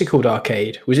the what's it called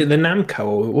arcade? Was it the Namco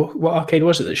or what arcade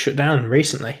was it that shut down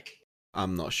recently?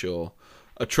 I'm not sure.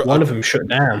 One of them shut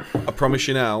down. I promise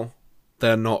you now,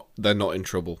 they're not in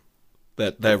trouble.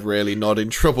 They're really not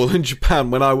in trouble in Japan.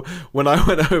 When I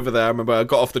went over there, I remember I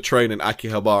got off the train in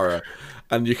Akihabara,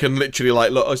 and you can literally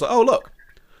like look. I was like, oh look,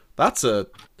 that's a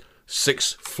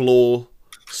 6th floor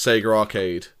Sega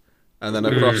arcade, and then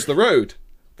across the road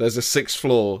there's a 6th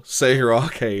floor Sega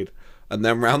arcade, and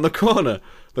then round the corner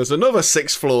there's another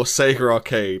 6th floor Sega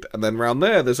arcade, and then round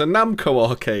there's a Namco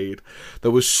arcade.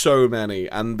 There was so many,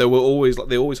 and they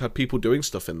always had people doing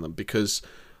stuff in them because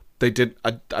they did.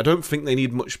 I don't think they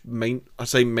need much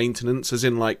maintenance, as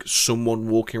in like someone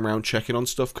walking around checking on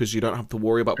stuff, because you don't have to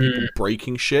worry about people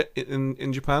breaking shit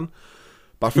in Japan.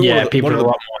 But I think people are a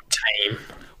lot more tame.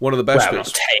 One of the best bits,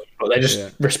 not tame, but they're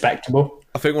just respectable.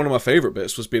 I think one of my favourite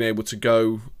bits was being able to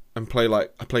go and play,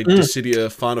 like, I played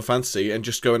Dissidia Final Fantasy, and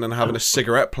just going and having a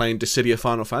cigarette playing Dissidia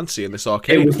Final Fantasy in this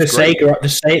arcade. It was the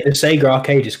Sega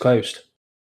arcade is closed.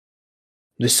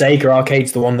 The Sega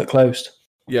arcade's the one that closed.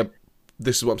 Yeah,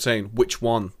 this is what I'm saying. Which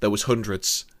one? There was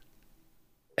hundreds.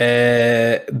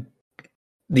 The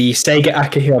Sega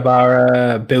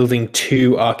Akihabara Building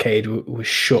 2 arcade was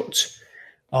shut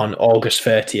on August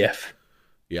 30th.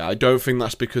 Yeah, I don't think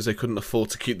that's because they couldn't afford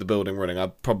to keep the building running.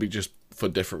 I'd probably just for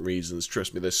different reasons.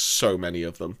 Trust me, there's so many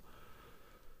of them.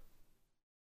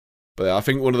 But yeah, I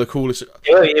think one of the coolest.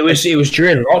 Yeah, it was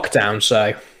during lockdown,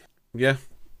 so yeah.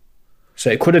 So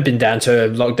it could have been down to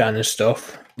lockdown and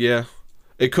stuff. Yeah,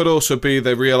 it could also be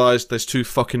they realised there's too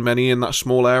fucking many in that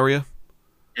small area.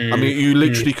 I mean, you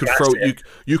literally could throw.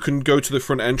 You can go to the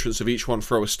front entrance of each one,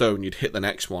 throw a stone. You'd hit the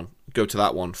next one. Go to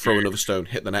that one, throw another stone,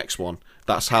 hit the next one.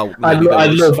 That's how. I'd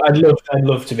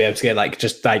love to be able to get like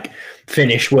just like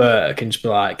finish work and just be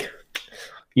like,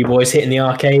 you boys hitting the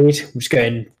arcade.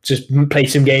 Just play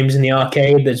some games in the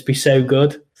arcade. That'd be so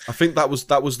good. I think that was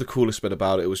the coolest bit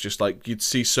about it. It was just like you'd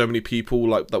see so many people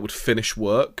like that would finish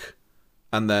work,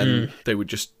 and then they would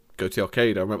just go to the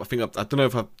arcade. I remember. I don't know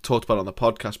if I've talked about it on the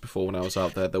podcast before. When I was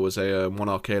out there, there was a one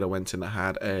arcade I went in that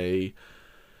had a.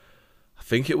 I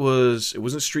think it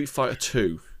wasn't Street Fighter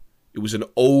 2. It was an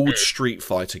old Street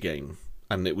Fighter game,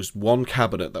 and it was one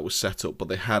cabinet that was set up, but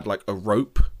they had like a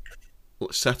rope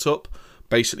set up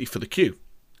basically for the queue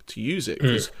to use it,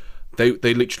 because they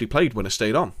literally played Winner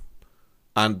Stayed On,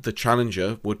 and the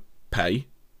challenger would pay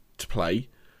to play,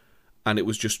 and it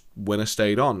was just Winner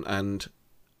Stayed On, and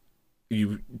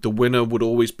the winner would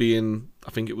always be in,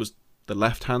 I think it was the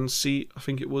left hand seat, I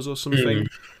think it was, or something.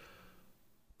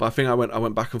 But I think I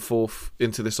went back and forth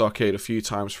into this arcade a few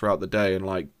times throughout the day, and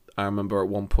like I remember at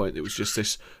one point it was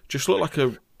just looked like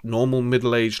a normal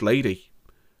middle-aged lady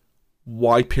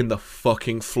wiping the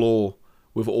fucking floor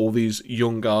with all these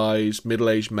young guys,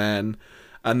 middle-aged men,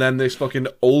 and then this fucking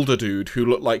older dude who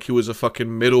looked like he was a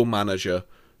fucking middle manager,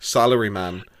 salary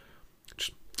man,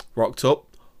 just rocked up,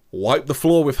 wiped the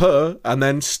floor with her, and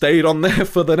then stayed on there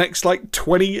for the next like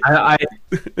 20.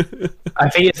 I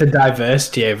think it's the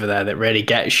diversity over there that really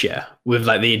gets you, with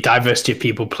like the diversity of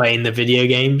people playing the video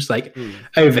games. Like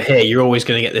over here, you're always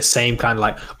going to get the same kind of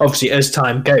like. Obviously, as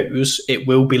time goes, it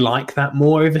will be like that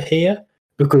more over here,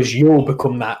 because you'll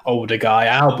become that older guy,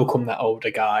 I'll become that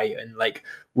older guy, and like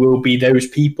we'll be those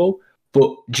people.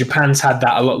 But Japan's had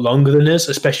that a lot longer than us,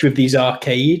 especially with these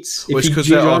arcades. Well, it's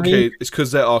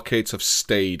because their arcades have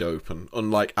stayed open,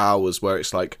 unlike ours, where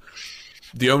it's like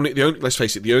the only. Let's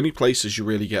face it, the only places you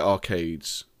really get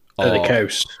arcades are the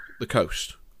coast. The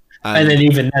coast, and then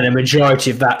even then, a majority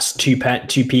of that's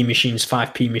 2p machines,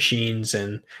 5p machines,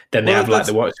 and then they have like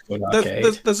the what's called arcade.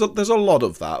 There's a lot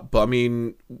of that, but I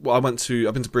mean, I've been to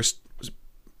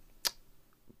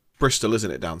Bristol,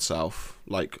 isn't it, down south?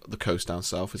 Like the coast down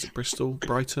south. Is it Bristol?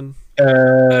 Brighton?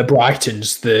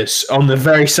 Brighton's on the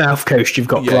very south coast. You've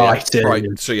got Brighton.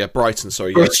 Brighton. So yeah, Brighton.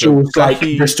 Sorry, Bristol's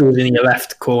Bristol's in your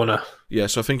left corner. Yeah,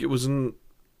 so I think it was in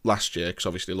last year, because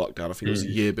obviously lockdown. I think it was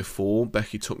the year before.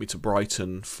 Becky took me to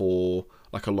Brighton for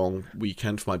like a long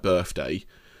weekend for my birthday,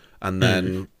 and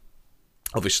then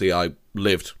obviously I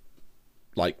lived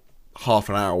like half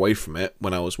an hour away from it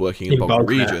when I was working in Bognor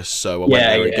Regis, so I went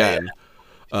there again.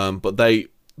 But they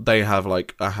have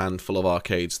like a handful of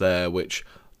arcades there, which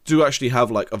do actually have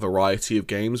like a variety of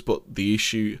games. But the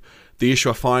issue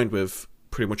I find with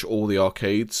pretty much all the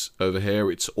arcades over here,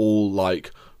 it's all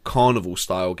like carnival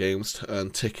style games to earn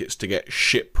tickets to get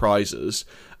shit prizes,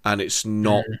 and it's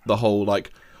not the whole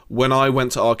like. When I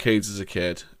went to arcades as a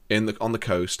kid on the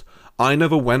coast, I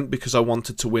never went because I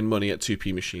wanted to win money at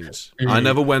 2p machines. I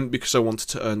never went because I wanted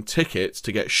to earn tickets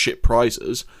to get shit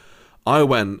prizes. I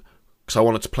went because I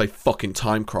wanted to play fucking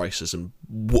Time Crisis and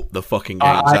whoop the fucking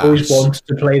game's I always ass. wanted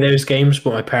to play those games,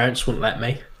 but my parents wouldn't let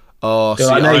me. Oh, see,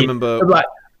 Like, no, I remember... I'm like,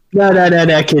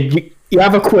 no, kid. You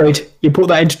have a quid, you put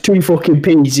that into 2 fucking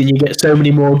P's, and you get so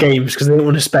many more games because they don't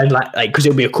want to spend like because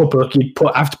it'll be a couple. You'd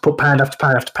have to put pound after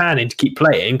pound after pound in to keep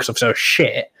playing because I'm so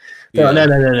shit. They're like,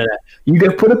 no. You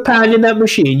go put a pound in that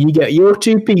machine, you get your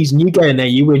 2 P's, and you get in there,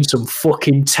 you win some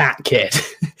fucking tat, kid.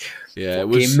 Yeah, it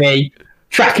was... me.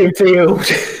 Track and field.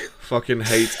 Fucking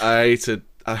hate...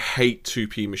 I hate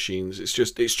 2p machines. It's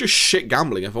just shit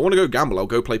gambling. If I want to go gamble, I'll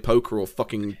go play poker or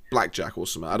fucking blackjack or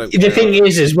something. I don't. The thing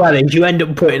is, as well, is you end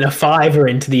up putting a fiver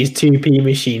into these 2p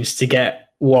machines to get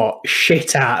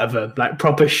shit out of them, like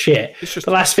proper shit.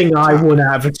 The last thing I won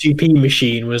out of a 2p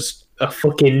machine was a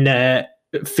fucking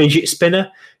fidget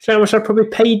spinner. So how much I probably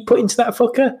paid put into that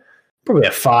fucker? Probably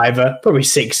a fiver, probably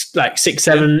 6,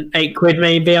 7, 8 quid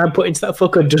maybe I put into that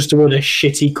fucker just to win a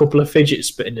shitty couple of fidget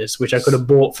spinners, which I could have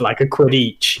bought for like a quid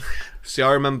each. See,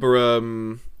 I remember,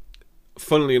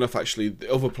 funnily enough, actually,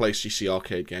 the other place you see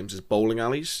arcade games is bowling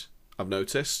alleys, I've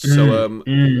noticed. So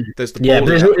there's the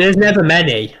bowling but there's never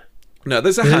many. No,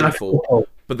 there's a handful.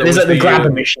 But there's like the grabber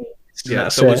machines. Yeah,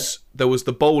 there was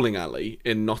the bowling alley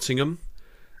in Nottingham.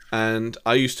 And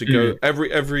I used to go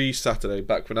every Saturday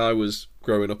back when I was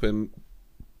growing up in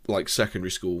like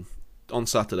secondary school. On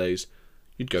Saturdays,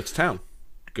 you'd go to town,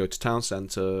 go to town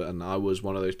centre, and I was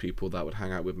one of those people that would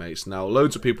hang out with mates. Now,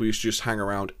 loads of people used to just hang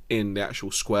around in the actual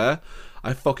square.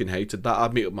 I fucking hated that.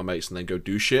 I'd meet up with my mates and then go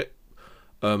do shit.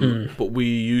 But we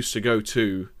used to go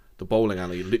to the bowling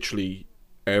alley literally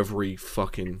every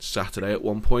fucking Saturday at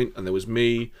one point, and there was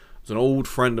me. There was an old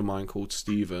friend of mine called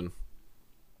Stephen.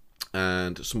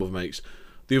 And some other mates.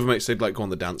 The other mates, they'd like go on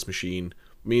the dance machine.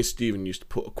 Me and Stephen used to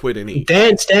put a quid in each.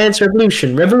 Dance,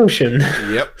 revolution.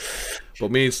 Yep.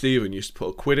 But me and Stephen used to put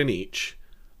a quid in each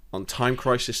on Time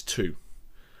Crisis 2.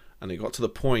 And it got to the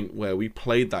point where we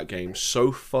played that game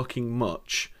so fucking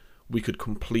much, we could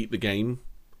complete the game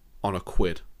on a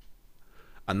quid.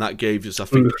 And that gave us, I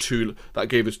think, that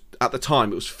gave us, at the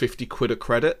time, it was 50 quid a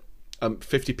credit.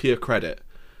 50p a credit.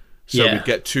 So we'd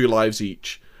get 2 lives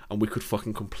each. And we could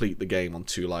fucking complete the game on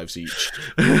 2 lives each.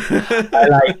 I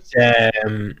liked.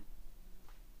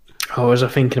 What was I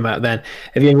thinking about then?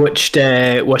 Have you ever watched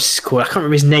what's it called? I can't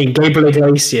remember his name. Gabriel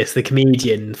Iglesias, the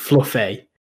comedian, Fluffy,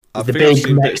 the big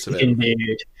Mexican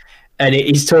dude, and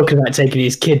he's talking about taking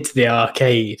his kid to the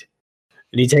arcade.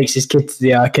 And he takes his kid to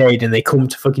the arcade, and they come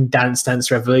to fucking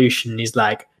Dance Revolution. And he's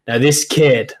like, "Now this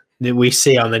kid that we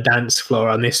see on the dance floor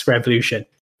on this revolution,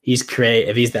 he's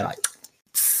creative. He's there like."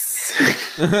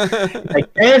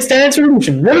 Like dance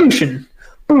revolution,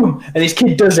 boom, and his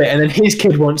kid does it, and then his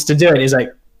kid wants to do it. And he's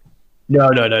like, no,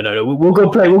 we'll go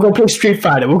play Street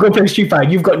Fighter.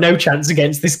 You've got no chance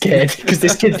against this kid because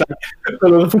this kid's like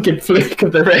full of the fucking flick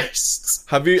of the wrists.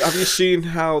 Have you seen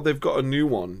how they've got a new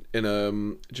one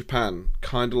in Japan,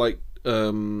 kind of like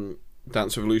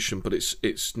Dance Revolution, but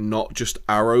it's not just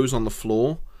arrows on the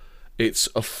floor. It's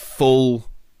a full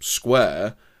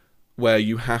square where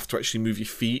you have to actually move your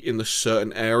feet in the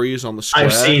certain areas on the square.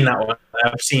 I've seen that one.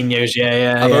 I've seen yours,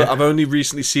 yeah. I've only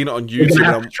recently seen it on YouTube. You're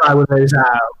gonna have to try one of those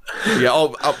out. Yeah,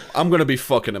 I'm gonna be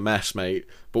fucking a mess, mate.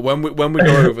 But when we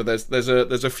go over, there's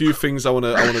a few things I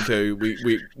wanna do.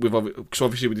 We've because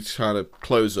obviously we're trying to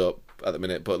close up at the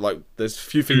minute, but like there's a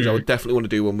few things I would definitely want to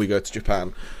do when we go to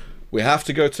Japan. We have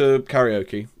to go to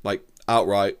karaoke, like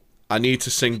outright. I need to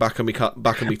sing Back of Me Tai to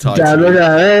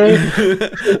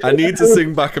you. I need to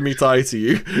sing Back of Me Tai to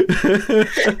you.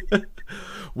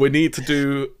 We need to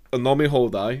do a Nomi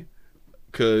Holdai,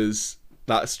 because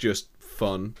that's just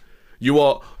fun.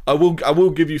 I will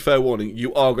give you fair warning,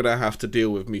 you are going to have to deal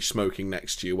with me smoking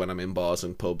next to you when I'm in bars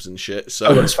and pubs and shit.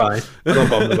 So that's fine. No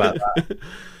problem about that.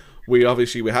 We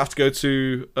have to go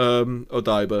to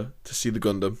Odaiba to see the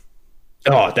Gundam.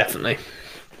 Oh, definitely.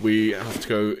 We have to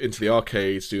go into the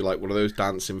arcades, do like one of those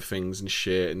dancing things and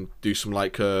shit, and do some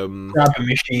like grabbing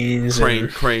machines,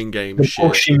 crane game shit,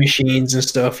 pushing machines and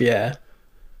stuff. Yeah.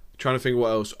 Trying to think what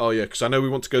else. Oh yeah, because I know we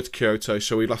want to go to Kyoto,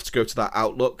 so we'd have to go to that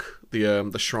Outlook,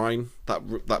 the shrine,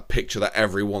 that picture that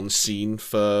everyone's seen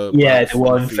for. Yeah, the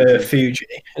one for Fuji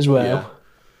as well. Yeah.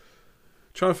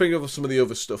 Trying to think of some of the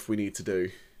other stuff we need to do.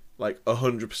 Like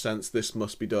 100% this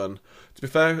must be done. To be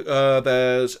fair,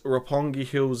 there's Roppongi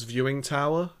Hills viewing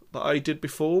tower that I did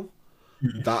before.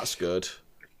 That's good,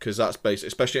 because that's basic,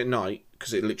 especially at night,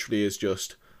 because it literally is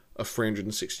just a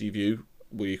 360 view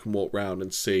where you can walk around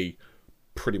and see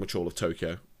pretty much all of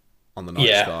Tokyo on the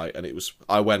night sky. And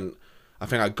I I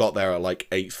think I got there at like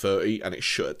 8:30 and it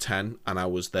shut at 10, and I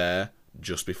was there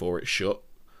just before it shut.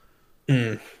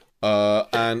 And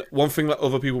one thing that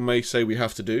other people may say we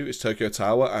have to do is Tokyo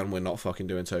Tower, and we're not fucking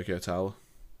doing Tokyo Tower.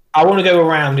 I want to go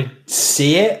around and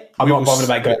see it. I'm not bothered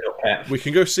about going up it. We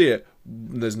can go see it.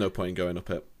 There's no point in going up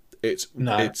it. It's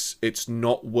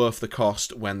not worth the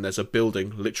cost when there's a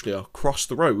building literally across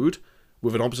the road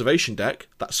with an observation deck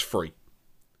that's free.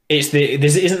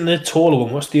 Isn't the taller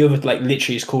one? What's the other, like,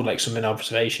 literally it's called like something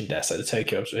observation desk, like the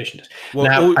Tokyo observation desk. Well,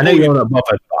 now, I know you're not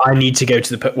bothered, but I need to go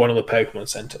to one of the Pokemon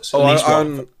centers.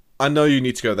 I know you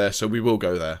need to go there, so we will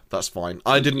go there. That's fine.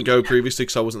 I didn't go previously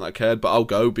because I wasn't that cared, but I'll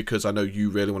go because I know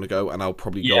you really want to go, and I'll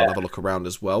probably go and have a look around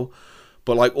as well.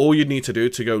 But like, all you need to do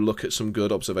to go look at some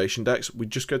good observation decks, we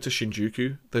just go to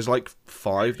Shinjuku. There's like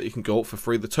 5 that you can go up for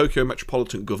free. The Tokyo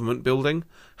Metropolitan Government Building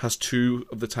has 2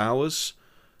 of the towers.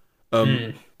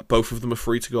 Both of them are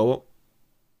free to go up,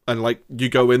 and like, you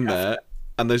go in there,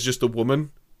 and there's just a woman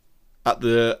at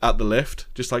the lift,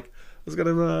 just like, I was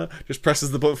gonna just presses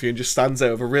the button for you and just stands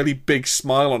there with a really big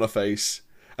smile on her face,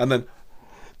 and then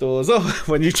doors off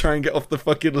when you try and get off the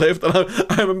fucking lift. And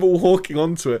I remember walking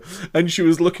onto it, and she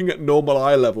was looking at normal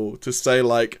eye level to say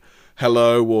like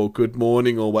hello or good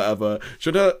morning or whatever.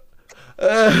 Should I?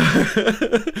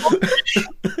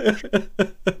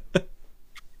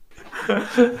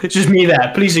 It's just me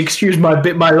there. Please excuse my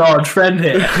large friend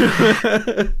here.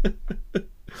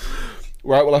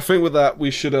 Right, well, I think with that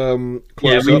we should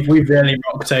close up. We've really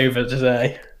rocked over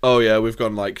today. Oh yeah, we've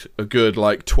gone like a good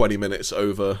 20 minutes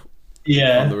over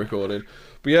on the recording.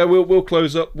 But yeah, we'll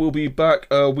close up. We'll be back.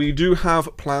 We do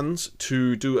have plans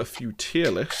to do a few tier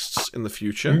lists in the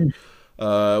future.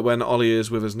 When Ollie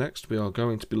is with us next, we are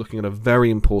going to be looking at a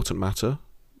very important matter.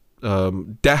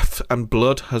 Death and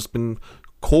blood has been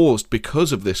caused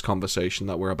because of this conversation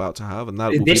that we're about to have, and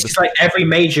that this is like every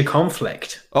major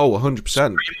conflict. Oh, 100%.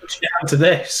 Down to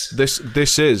this.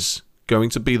 This is going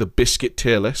to be the biscuit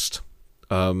tier list.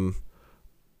 I'll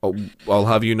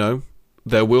have you know,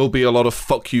 there will be a lot of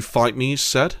 "fuck you, fight me's"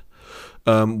 said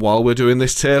while we're doing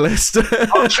this tier list.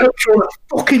 I'll choke your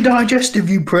fucking digestive,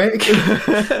 you prick.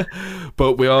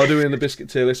 But we are doing the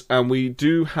biscuit tier list, and we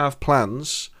do have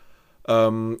plans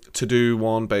to do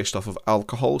one based off of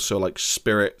alcohol, so like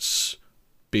spirits,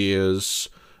 beers,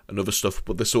 and other stuff.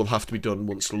 But this will have to be done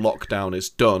once lockdown is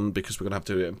done, because we're going to have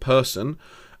to do it in person.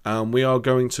 And we are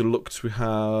going to look to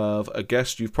have a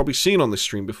guest you've probably seen on this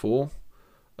stream before.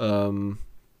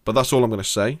 But that's all I'm going to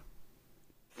say.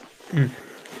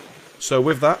 So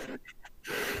with that,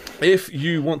 if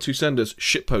you want to send us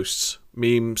shitposts,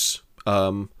 memes,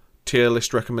 tier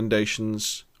list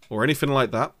recommendations, or anything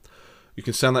like that, you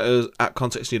can send that as at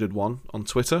ContextNeeded1 on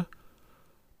Twitter.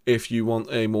 If you want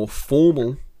a more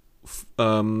formal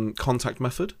contact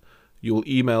method, you'll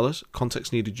email us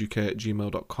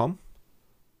contextneededuk@gmail.com.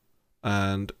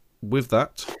 And with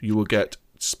that, you will get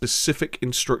specific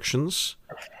instructions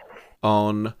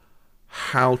on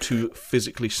how to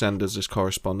physically send us this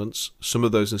correspondence. Some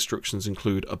of those instructions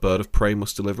include a bird of prey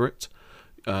must deliver it.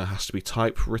 Has to be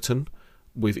typewritten,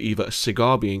 with either a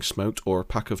cigar being smoked or a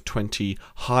pack of 20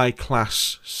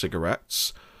 high-class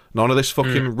cigarettes. None of this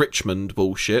fucking Richmond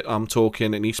bullshit. I'm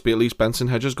talking, it needs to be at least Benson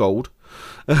Hedges Gold.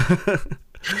 I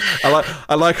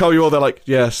like how you're there like,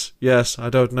 yes, I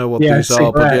don't know what these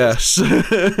are, but yes.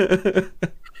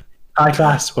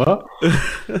 High-class, what?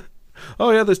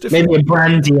 Oh yeah, there's different... Maybe a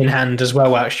brandy in hand as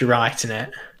well whilst you're writing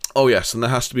it. Oh yes, and there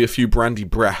has to be a few brandy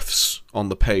breaths on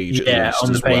the page at least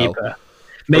on the as paper. Well.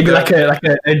 Maybe like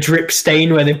a drip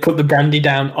stain where they put the brandy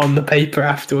down on the paper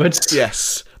afterwards.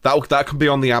 Yes, that can be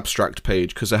on the abstract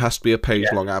page, because there has to be a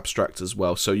page-long abstract as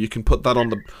well. So you can put that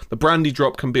on the brandy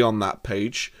drop can be on that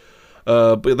page.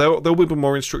 But there will be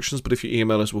more instructions, but if you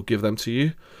email us, we'll give them to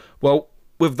you. Well,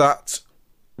 with that,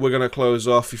 we're going to close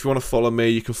off. If you want to follow me,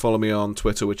 you can follow me on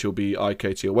Twitter, which will be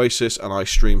IKTOasis, and I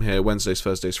stream here Wednesdays,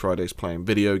 Thursdays, Fridays playing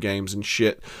video games and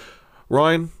shit.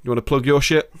 Ryan, you want to plug your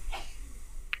shit?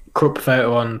 Corrupt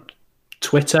Photo on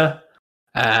Twitter.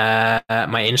 My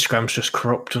Instagram's just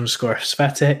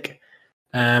corrupt_aesthetic.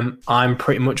 I'm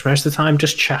pretty much most of the time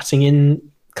just chatting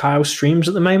in Kyle's streams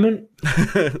at the moment.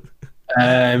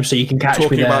 So you can catch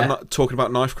me there. Talking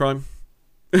about knife crime.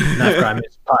 Knife crime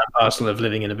is part and parcel of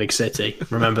living in a big city.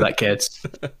 Remember that, kids.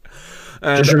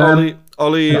 And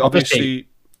Ollie obviously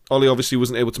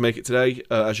wasn't able to make it today.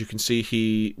 As you can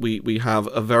see, we have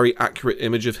a very accurate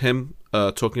image of him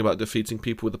talking about defeating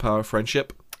people with the power of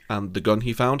friendship and the gun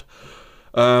he found.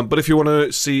 But if you want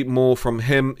to see more from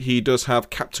him, he does have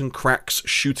Captain Crack's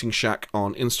Shooting Shack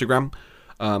on Instagram.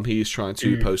 He's trying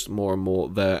to post more and more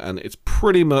there, and it's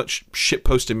pretty much shit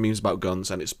posting memes about guns,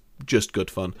 and it's just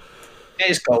good fun. It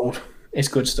is gold. It's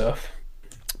good stuff.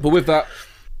 But with that,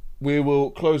 we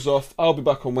will close off. I'll be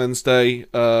back on Wednesday.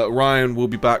 Ryan will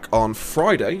be back on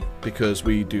Friday because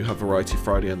we do have Variety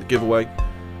Friday and the giveaway.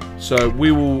 So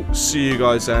we will see you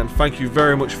guys then. Thank you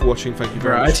very much for watching. Thank you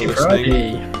very much for listening.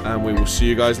 Variety Friday. And we will see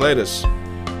you guys later.